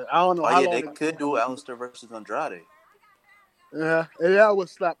 Cause I don't know how long they could do Aleister versus Andrade. Yeah, and that would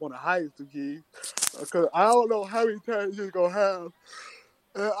slap on the highest degree. Because I don't know how many times you're gonna have.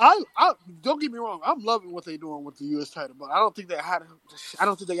 I don't get me wrong. I'm loving what they're doing with the U.S. title, but I don't think they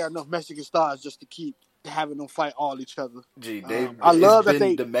got enough Mexican stars just to keep having them fight all each other. Gee, I love that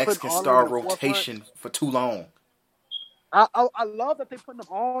the Mexican star rotation for too long. I love that they putting them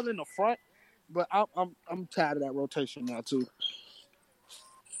all in the front, but I'm tired of that rotation now too.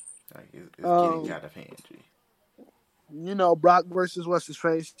 Like it's getting out of hand, G. You know, Brock versus what's his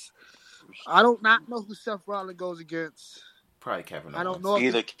face. I don't not know who Seth Rollins goes against. Probably Kevin Owens. I don't know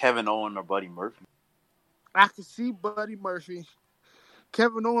either Kevin Owens or Buddy Murphy. I can see Buddy Murphy.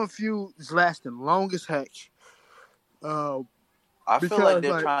 Kevin Owens feud is lasting long as heck. I feel like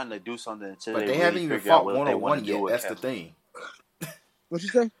they're trying to do something until but they really haven't even figure out fought what they want to do. That's Kevin. the thing. What you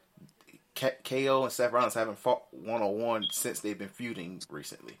say? KO and Seth Rollins haven't fought 1-on-1 since they've been feuding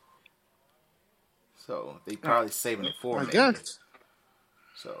recently. So they probably saving it for I Mania. guess.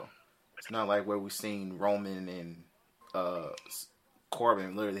 So it's not like where we've seen Roman and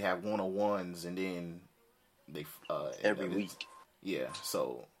Corbin literally have 1-on-1s and then they every week. Yeah,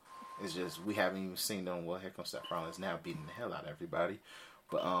 so it's just we haven't even seen them. Well, heck, Seth Rollins now beating the hell out of everybody,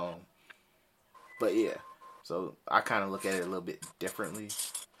 but yeah. So I kind of look at it a little bit differently.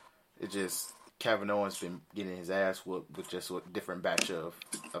 It just Kevin Owens been getting his ass whooped with just a different batch of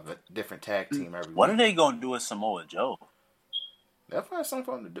a different tag team every What week. are they gonna do with Samoa Joe? They'll find something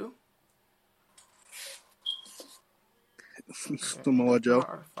for him to do. Samoa Joe.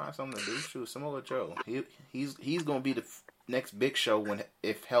 Find something to do. Shoot, Samoa Joe. He's gonna be the next big show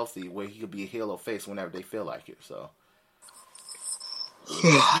if healthy, where he could be a heel or face whenever they feel like it. So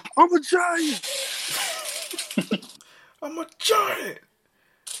I'm a giant. I'm a giant.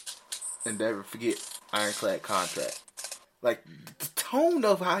 And never forget Ironclad Contract. Like the tone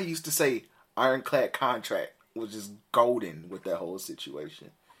of how I used to say Ironclad Contract was just golden with that whole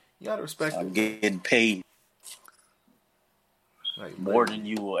situation. You gotta respect I'm it. getting paid Like, more than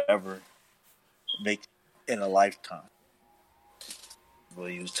you will ever make in a lifetime. Well,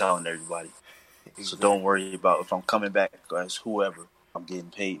 he was telling everybody. Exactly. So don't worry about if I'm coming back as whoever. I'm getting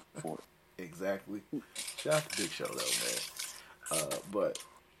paid for it. Exactly. Shout out to Big Show though, man. But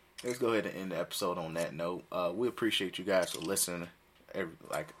let's go ahead and end the episode on that note. We appreciate you guys for listening.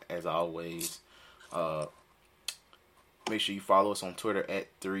 As always. Make sure you follow us on Twitter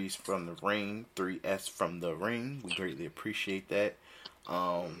at 3s from the ring, 3S from the ring. We greatly appreciate that.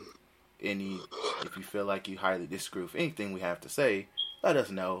 If you feel like you highly disagree with anything we have to say, let us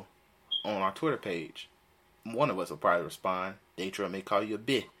know on our Twitter page. One of us will probably respond. Daytra may call you a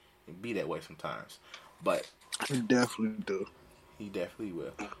bitch. It be that way sometimes, but he definitely do. He definitely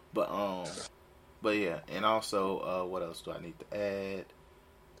will. But yeah, and also, what else do I need to add?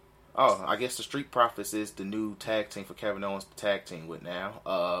 Oh, I guess the Street Profits is the new tag team for Kevin Owens to tag team with now.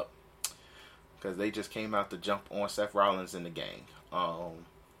 Because they just came out to jump on Seth Rollins in the gang. I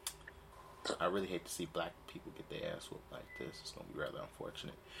really hate to see black people get their ass whooped like this. It's going to be rather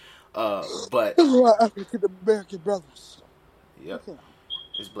unfortunate. But this is why African American brothers. Yep.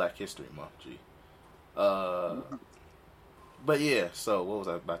 It's Black History Month, G. But yeah, so what was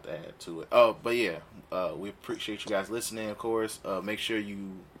I about to add to it? Oh, but yeah, we appreciate you guys listening, of course. Make sure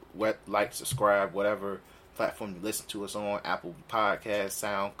you like, subscribe, whatever platform you listen to us on, Apple Podcasts,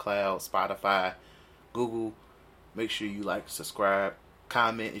 SoundCloud, Spotify, Google. Make sure you like, subscribe,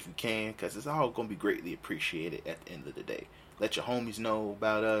 comment if you can, because it's all going to be greatly appreciated at the end of the day. Let your homies know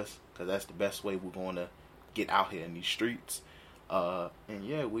about us, because that's the best way we're going to get out here in these streets. And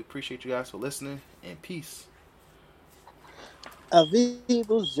yeah, we appreciate you guys for listening, and peace.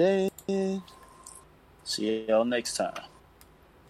 See y'all next time.